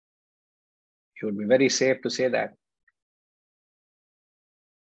 It would be very safe to say that.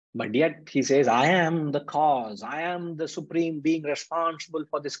 But yet he says, I am the cause. I am the supreme being responsible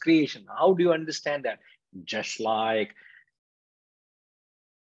for this creation. How do you understand that? Just like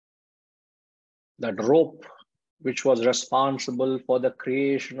that rope which was responsible for the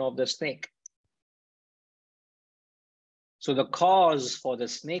creation of the snake. So the cause for the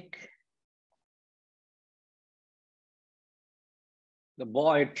snake, the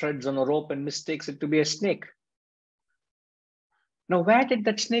boy treads on a rope and mistakes it to be a snake. Now, where did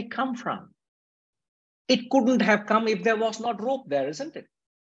that snake come from? It couldn't have come if there was not rope there, isn't it?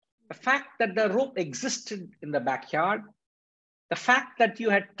 The fact that the rope existed in the backyard, the fact that you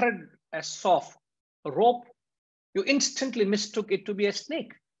had tread a soft rope, you instantly mistook it to be a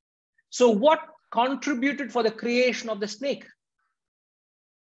snake. So what contributed for the creation of the snake?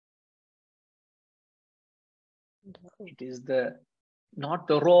 It is not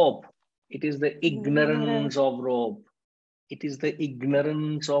the rope. It is the ignorance of rope. It is the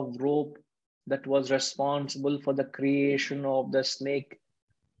ignorance of rope that was responsible for the creation of the snake,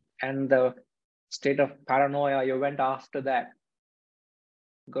 and the state of paranoia you went after that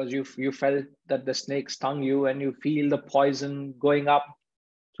because you felt that the snake stung you, and you feel the poison going up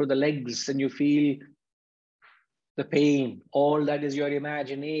through the legs, and you feel the pain. All that is your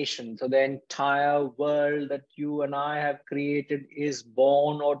imagination. So the entire world that you and I have created is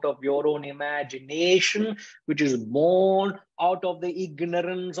born out of your own imagination, which is born out of the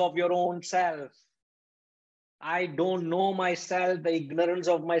ignorance of your own self. I don't know myself. The ignorance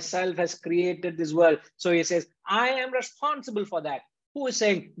of myself has created this world. So he says, I am responsible for that. Who is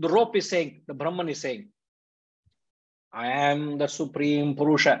saying? The rope is saying, the Brahman is saying, I am the supreme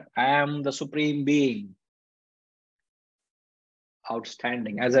Purusha. I am the supreme being.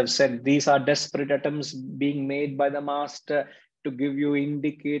 Outstanding. As I've said, these are desperate attempts being made by the master to give you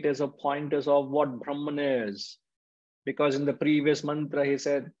indicators or pointers of what Brahman is. Because in the previous mantra, he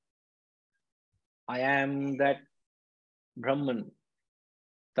said, I am that Brahman,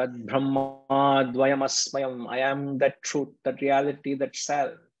 that Brahma Dvayamasmayam. I am that truth, that reality, that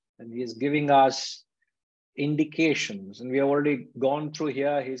self. And he is giving us indications. And we have already gone through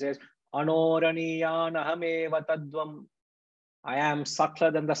here. He says, Anoraniyanahame vatadvam. I am subtler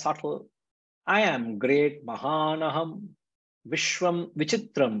than the subtle. I am great, Mahanaham. Vishwam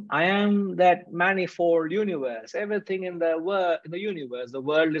Vichitram. I am that manifold universe. Everything in the world, in the universe, the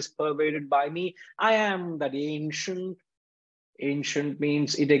world is pervaded by me. I am that ancient. Ancient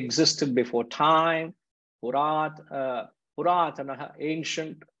means it existed before time. Puratana,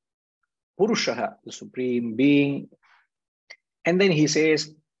 ancient. Purushaha, the supreme being. And then he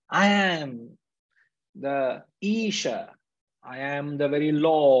says, I am the Isha. I am the very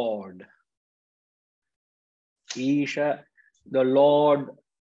Lord. Isha, the Lord.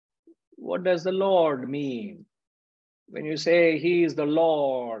 What does the Lord mean? When you say he is the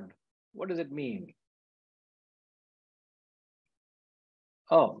Lord, what does it mean?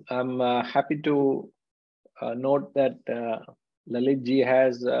 Oh, I'm happy to note that Lalit ji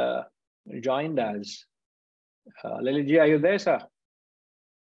has joined us. Lalit ji, are you there, sir?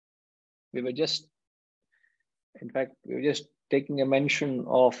 We were just, in fact, we were just taking a mention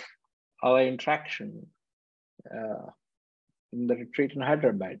of our interaction in the retreat in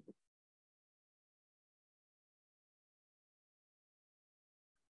Hyderabad.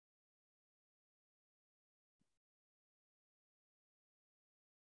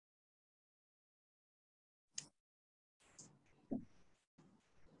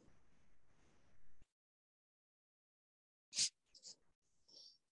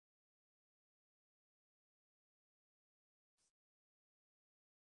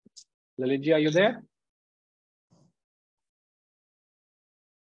 Lalit ji, are you there?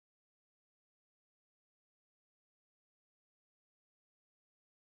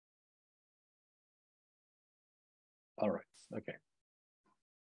 All right, okay.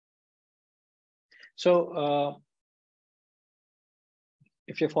 So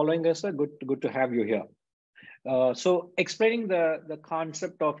if you're following us, good to have you here. So explaining the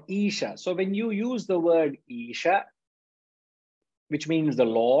concept of Isha. So when you use the word Isha, which means the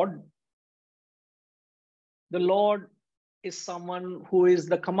Lord is someone who is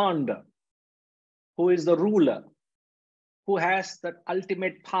the commander, who is the ruler, who has that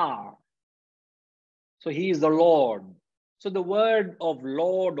ultimate power. So he is the Lord. So the word of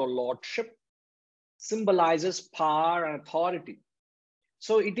Lord or Lordship symbolizes power and authority.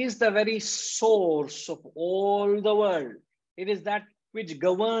 So it is the very source of all the world. It is that which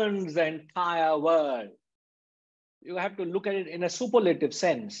governs the entire world. You have to look at it in a superlative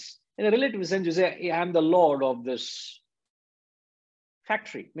sense. In a relative sense, you say, I'm the Lord of this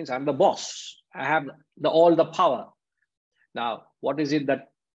factory. It means I'm the boss. I have all the power. Now, what is it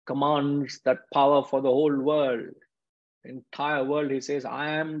that commands that power for the whole world? The entire world, he says, I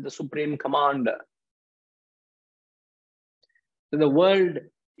am the supreme commander. So the world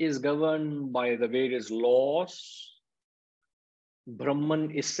is governed by the various laws.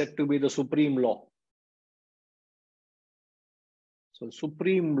 Brahman is said to be the supreme law. So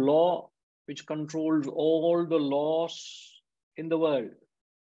supreme law which controls all the laws in the world.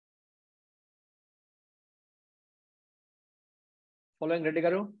 Following, Reddy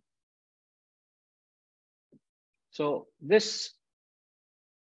Garu? So this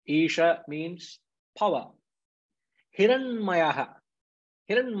Isha means power. Hiranmayaha.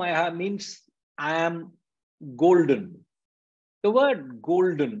 Hiranmayaha means I am golden. The word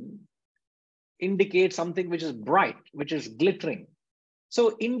golden indicates something which is bright, which is glittering.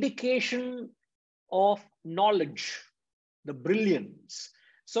 So indication of knowledge, the brilliance.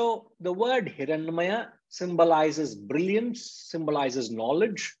 So the word Hiranmaya symbolizes brilliance, symbolizes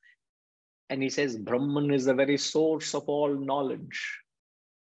knowledge. And he says Brahman is the very source of all knowledge.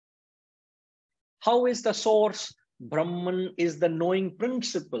 How is the source? Brahman is the knowing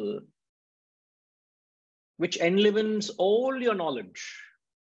principle which enlivens all your knowledge.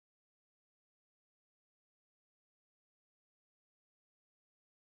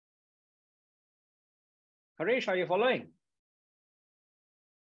 Haresh, are you following?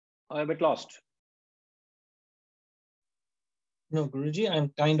 I'm a bit lost. No, Guruji, I'm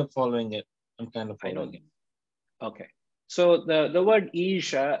kind of following it. It. Okay. So the word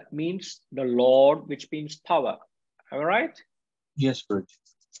Isha means the Lord, which means power. Am I right? Yes, Guruji.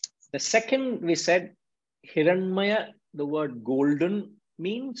 The second we said, Hiranmaya, the word golden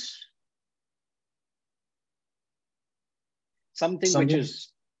means something which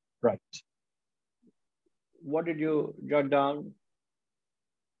is right. What did you jot down?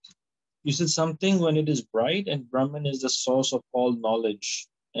 You said something when it is bright, and Brahman is the source of all knowledge,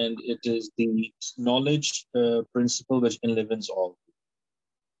 and it is the knowledge principle which enlivens all.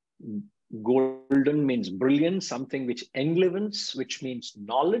 Golden means brilliant, something which enlivens, which means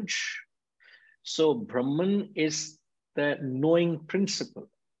knowledge. So Brahman is the knowing principle,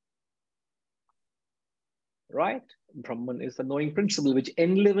 right? Brahman is the knowing principle which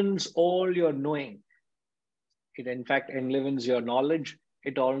enlivens all your knowing. It in fact enlivens your knowledge.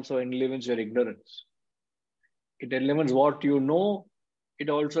 It also enlivens your ignorance. It enlivens what you know. It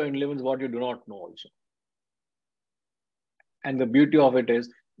also enlivens what you do not know also. And the beauty of it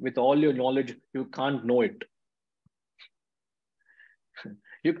is, with all your knowledge, you can't know it.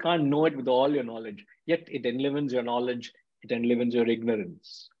 You can't know it with all your knowledge. Yet it enlivens your knowledge. It enlivens your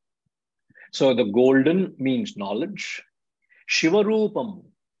ignorance. So the golden means knowledge. Shivarupam.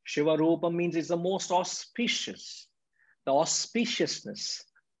 Shivarupam means it's the most auspicious. The auspiciousness.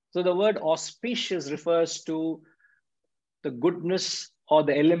 So the word auspicious refers to the goodness or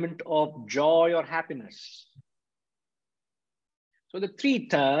the element of joy or happiness. So the three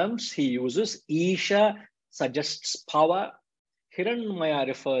terms he uses, Isha suggests power, Hiranmaya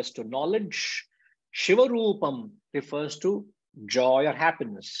refers to knowledge, Shivarupam refers to joy or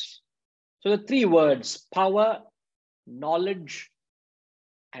happiness. So the three words, power, knowledge,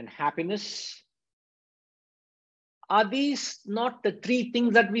 and happiness, are these not the three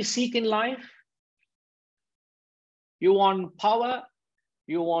things that we seek in life? You want power,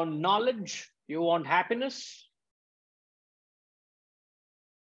 you want knowledge, you want happiness.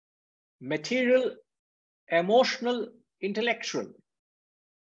 Material, emotional, intellectual.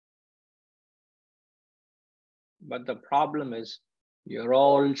 But the problem is, you're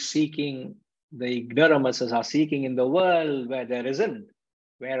all seeking, the ignoramuses are seeking in the world where there isn't.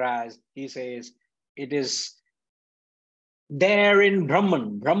 Whereas he says, it is there in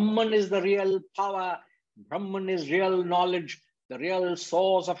Brahman. Brahman is the real power. Brahman is real knowledge. The real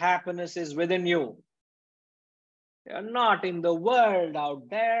source of happiness is within you. You're not in the world out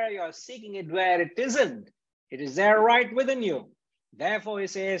there. You're seeking it where it isn't. It is there right within you. Therefore, he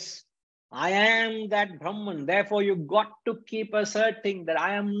says, I am that Brahman. Therefore, you got to keep asserting that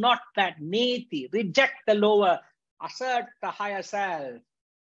I am not that neti. Reject the lower, assert the higher self.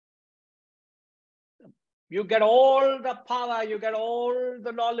 You get all the power, you get all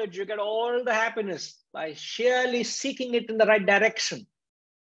the knowledge, you get all the happiness by sheerly seeking it in the right direction.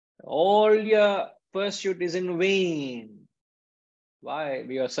 All your pursuit is in vain. Why?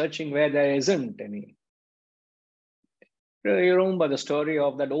 We are searching where there isn't any. You remember the story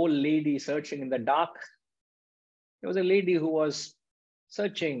of that old lady searching in the dark? There was a lady who was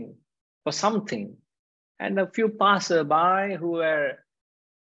searching for something, and a few passers-by who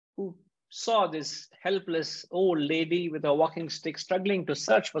saw this helpless old lady with a walking stick struggling to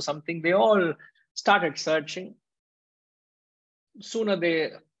search for something. They all started searching. Sooner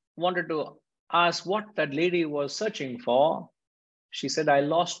they wanted to ask what that lady was searching for. She said, I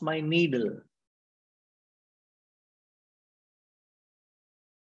lost my needle.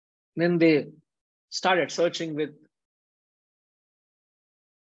 Then they started searching with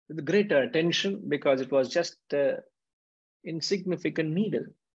greater attention because it was just an insignificant needle.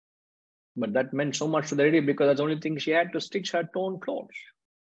 But that meant so much to the lady because that's the only thing she had to stitch her torn clothes.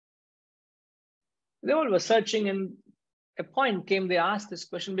 They all were searching, and a point came, they asked this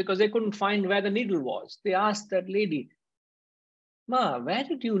question because they couldn't find where the needle was. They asked that lady, Ma, where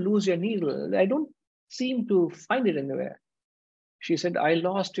did you lose your needle? I don't seem to find it anywhere. She said, I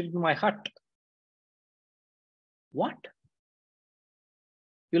lost it in my hut. What?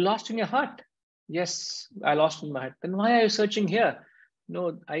 You lost in your hut? Yes, I lost in my hut. Then why are you searching here?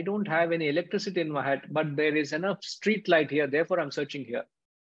 No, I don't have any electricity in my hut, but there is enough street light here. Therefore, I'm searching here.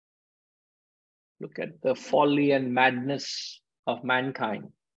 Look at the folly and madness of mankind.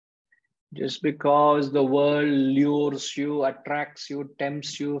 Just because the world lures you, attracts you,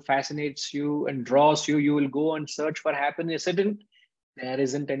 tempts you, fascinates you, and draws you, you will go and search for happiness. There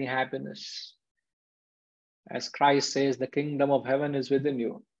isn't any happiness. As Christ says, the kingdom of heaven is within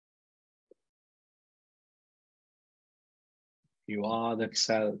you. You are that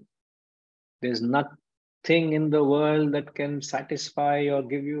self. There's nothing in the world that can satisfy or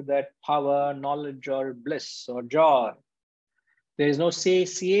give you that power, knowledge, or bliss or joy. There is no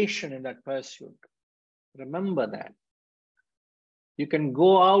satiation in that pursuit. Remember that. You can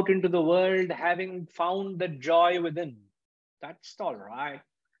go out into the world having found the joy within. That's all right.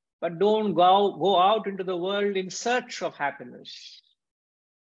 But don't go out into the world in search of happiness.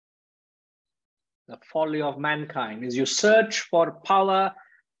 The folly of mankind is you search for power,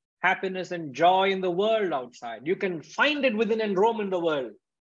 happiness, and joy in the world outside. You can find it within and roam in the world.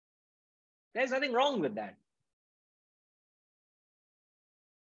 There's nothing wrong with that.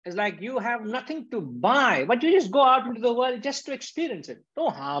 It's like you have nothing to buy, but you just go out into the world just to experience it. No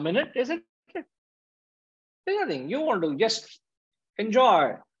harm in it, is it? There's nothing. You want to just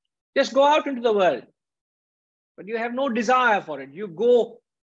enjoy. Just go out into the world. But you have no desire for it. You go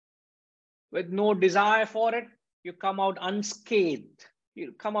with no desire for it. You come out unscathed.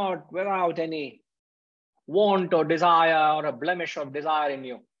 You come out without any want or desire or a blemish of desire in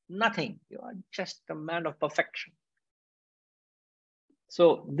you. Nothing. You are just a man of perfection.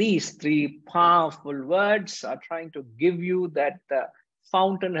 So these three powerful words are trying to give you that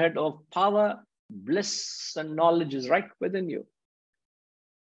fountainhead of power, bliss, and knowledge is right within you.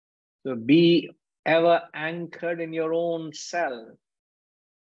 So be ever anchored in your own self.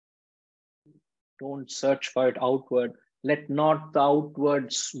 Don't search for it outward. Let not the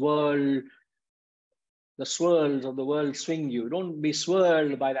outward swirl, the swirls of the world swing you. Don't be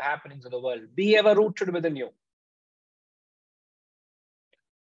swirled by the happenings of the world. Be ever rooted within you.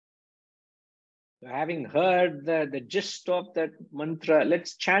 Having heard the gist of that mantra,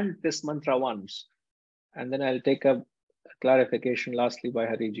 let's chant this mantra once. And then I'll take a clarification lastly by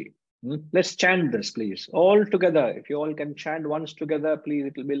Hariji. Let's chant this, please. All together. If you all can chant once together, please,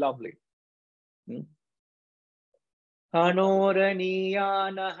 it will be lovely.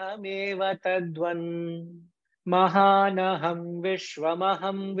 Anoraniyanahameva tadvan mahanaham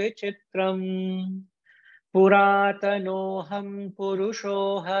vishwamaham vichitram puratanoham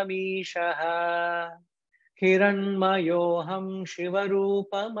purushohamishaha hiranmayoham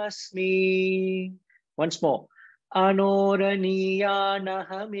shivarupamasmi. Once more.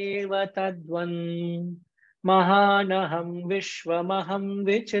 Anoraniyanahameva tadvan mahanaham vishwamaham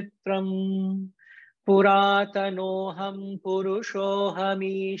vichitram puratanoham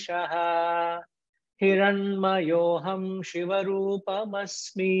purushohamishaha hiranmayoham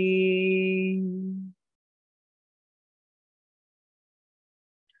shivarupamasmi.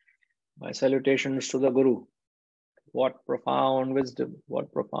 My salutations to the Guru. What profound wisdom,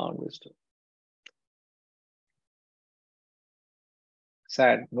 what profound wisdom.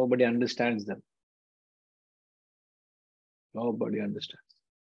 Sad, nobody understands them. Nobody understands.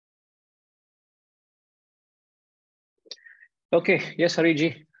 Okay, yes,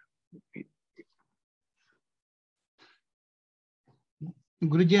 Hariji.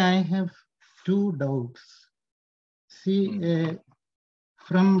 Guruji, I have two doubts. See,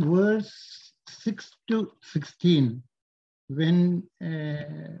 from verse 6 to 16, when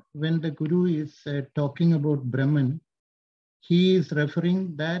the Guru is talking about Brahman, he is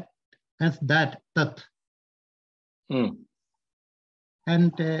referring that as that, tat.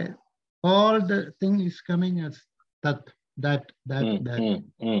 And all the thing is coming as tat, that.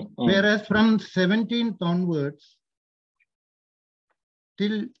 Whereas from 17th onwards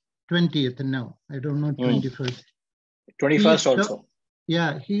till 20th now, I don't know, 21st. 21st also.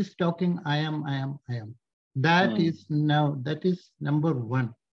 Yeah, he's talking, I am. That is now, that is number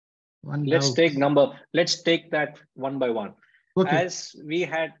one. Let's take that one by one. Okay. As we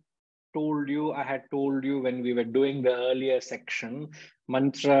had told you, I had told you when we were doing the earlier section,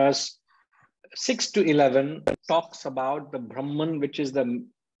 mantras 6 to 11 talks about the Brahman, which is the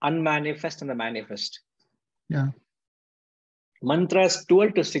unmanifest and the manifest. Yeah. Mantras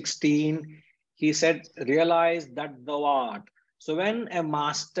 12 to 16, he said, realize that thou art. So when a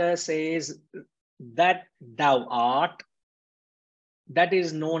master says that thou art, that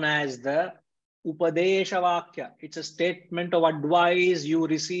is known as the Upadesha Vakya. It's a statement of advice you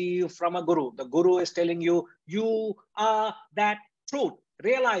receive from a Guru. The Guru is telling you, you are that truth.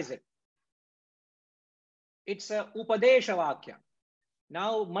 Realize it. It's a Upadesha Vakya.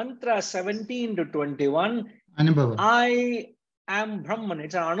 Now, mantra 17 to 21, Anubhava. I am Brahman.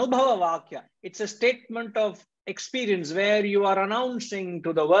 It's an Anubhava Vakya. It's a statement of experience where you are announcing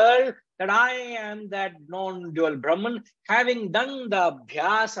to the world that I am that non-dual Brahman. Having done the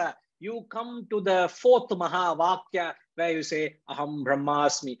Abhyasa, you come to the fourth Mahavakya where you say, Aham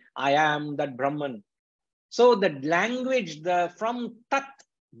Brahmasmi, I am that Brahman. So the language, from Tat,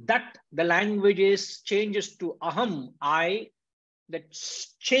 that the language changes to Aham, I. That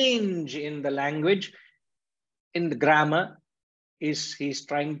change in the language, in the grammar, he's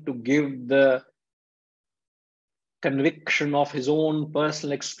trying to give the conviction of his own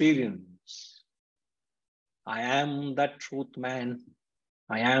personal experience. I am that truth, man.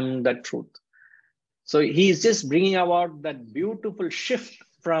 I am that truth. So he's just bringing about that beautiful shift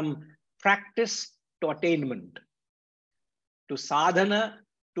from practice to attainment, to sadhana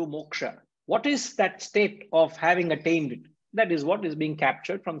to moksha. What is that state of having attained it? That is what is being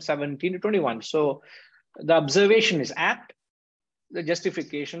captured from 17 to 21. So the observation is apt. The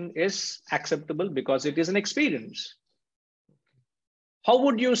justification is acceptable because it is an experience. How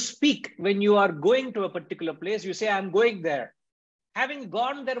would you speak when you are going to a particular place? You say, I'm going there. Having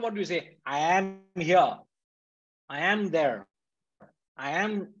gone there, what do you say? I am here. I am there. I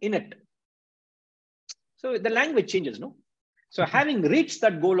am in it. So the language changes, no? So having reached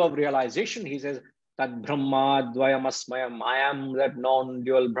that goal of realization, he says, Tad Brahma Dvayamasmayam, I am that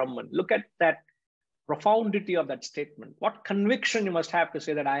non-dual Brahman. Look at that profundity of that statement. What conviction you must have to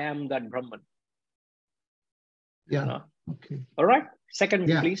say that I am that Brahman. Yeah. You know? Okay. All right. Second,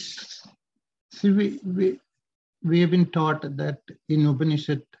 yeah. please. See, we have been taught that in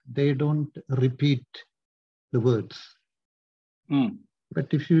Upanishad, they don't repeat the words. But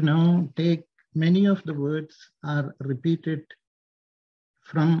if you now take, many of the words are repeated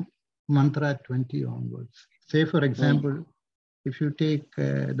from mantra 20 onwards. Say, for example, if you take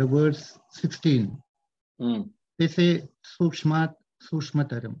the words 16, they say Sukshmat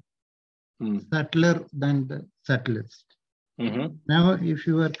Sushmataram, subtler than the subtlest. Now, if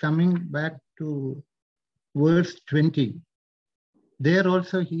you are coming back to verse 20, there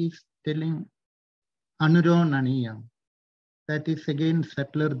also he is telling Anuronaniyam. That is again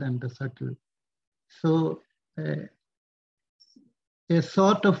subtler than the subtle. So a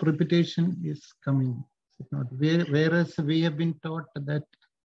sort of repetition is coming. Whereas we have been taught that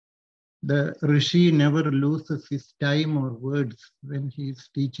the Rishi never loses his time or words when he is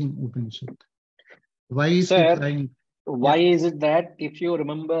teaching Upanishad. Why is Sir, he trying? Why is it that if you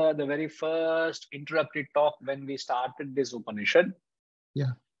remember the very first introductory talk when we started this Upanishad,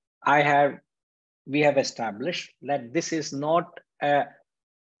 we have established that this is not a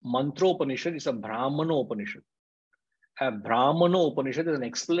mantra Upanishad, it's a Brahmana Upanishad. A Brahmana Upanishad is an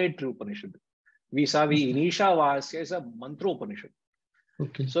explanatory Upanishad. Vis-a-vis Inishavasya is a mantra Upanishad.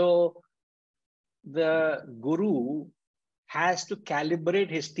 Okay. So the Guru has to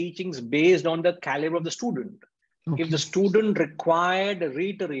calibrate his teachings based on the caliber of the student. Okay. If the student required a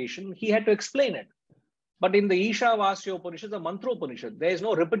reiteration, he had to explain it. But in the Ishavasya Upanishad, the Mantra Upanishad, there is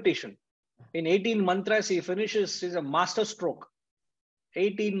no repetition. In 18 mantras, he finishes is a master stroke.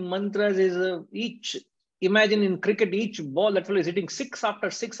 18 mantras is each, imagine in cricket, each ball that fellow is hitting 6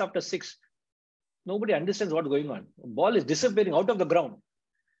 after 6 after 6. Nobody understands what's going on. The ball is disappearing out of the ground.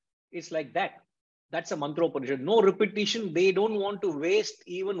 It's like that. That's a mantra Upanishad. No repetition. They don't want to waste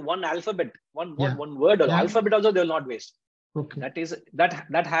even one alphabet, one word or alphabet also they will not waste. Okay.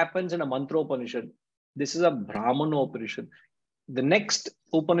 That happens in a mantra Upanishad. This is a Brahmana Upanishad. The next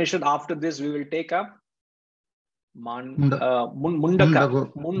Upanishad after this we will take up Mundaka.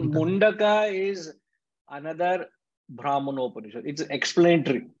 Mundaka is another Brahmana Upanishad. It's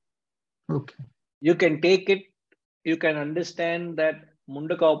explanatory. Okay. You can take it. You can understand that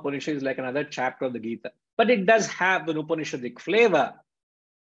Mundaka Upanishad is like another chapter of the Gita, but it does have an Upanishadic flavor,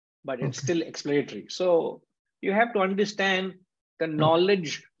 but it's still explanatory. So you have to understand the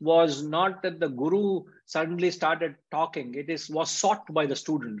knowledge was not that the Guru suddenly started talking. It was sought by the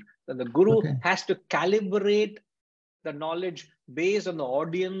student. That the Guru has to calibrate the knowledge based on the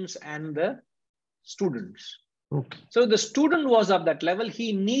audience and the students. Okay. So the student was of that level.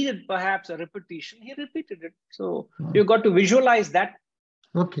 He needed perhaps a repetition. He repeated it. So you got to visualize that.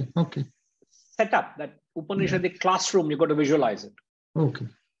 Okay. Okay. Set up that Upanishadic classroom. You got to visualize it. Okay.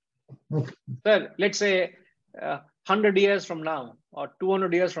 Okay. Sir, let's say 100 years from now or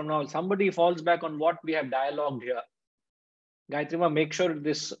 200 years from now, somebody falls back on what we have dialogued here. Gayatri Ma, make sure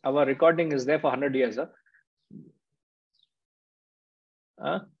our recording is there for 100 years.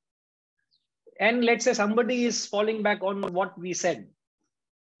 And let's say somebody is falling back on what we said.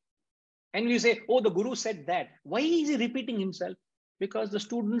 And you say, oh, the Guru said that. Why is he repeating himself? Because the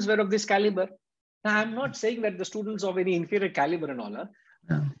students were of this caliber. Now, I'm not saying that the students of any inferior caliber and all.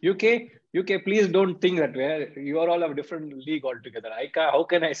 UK, please don't think that way. You are all of a different league altogether. How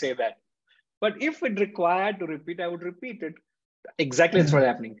can I say that? But if it required to repeat, I would repeat it. Exactly that's what's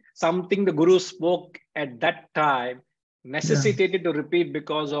happening. Something the Guru spoke at that time necessitated to repeat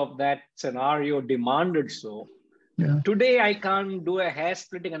because of that scenario demanded so. Today, I can't do a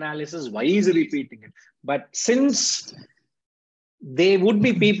hair-splitting analysis. Why is he repeating it? But since there would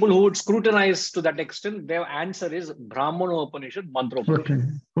be people who would scrutinize to that extent, their answer is Brahmana Upanishad, Mantra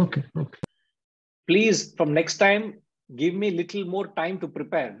Upanishad. Okay. Please, from next time, give me a little more time to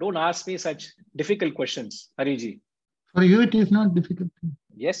prepare. Don't ask me such difficult questions, Hariji. For you, it is not difficult.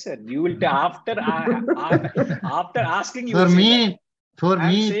 Yes, sir. You will after asking you. For me,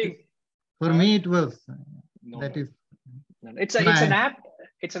 it was. It's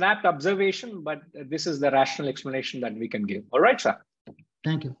an apt observation, but this is the rational explanation that we can give. All right, sir.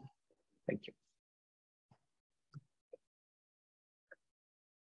 Thank you. Thank you.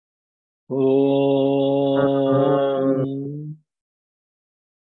 Om.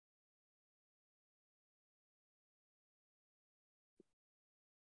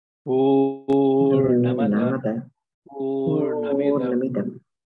 Purnamada Purnamidam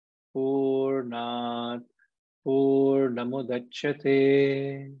Purnat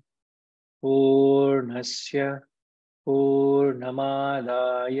Purnamudachyate Purnasya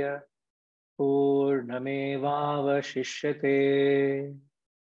Purnamadaya पूर्णमेवावशिष्यते।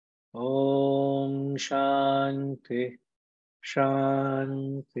 ॐ शान्ति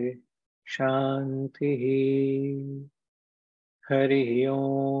शान्ति शान्तिः। हरिः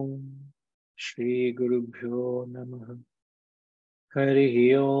ॐ श्रीगुरुभ्यो नमः।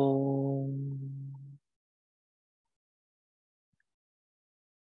 हरिः ॐ।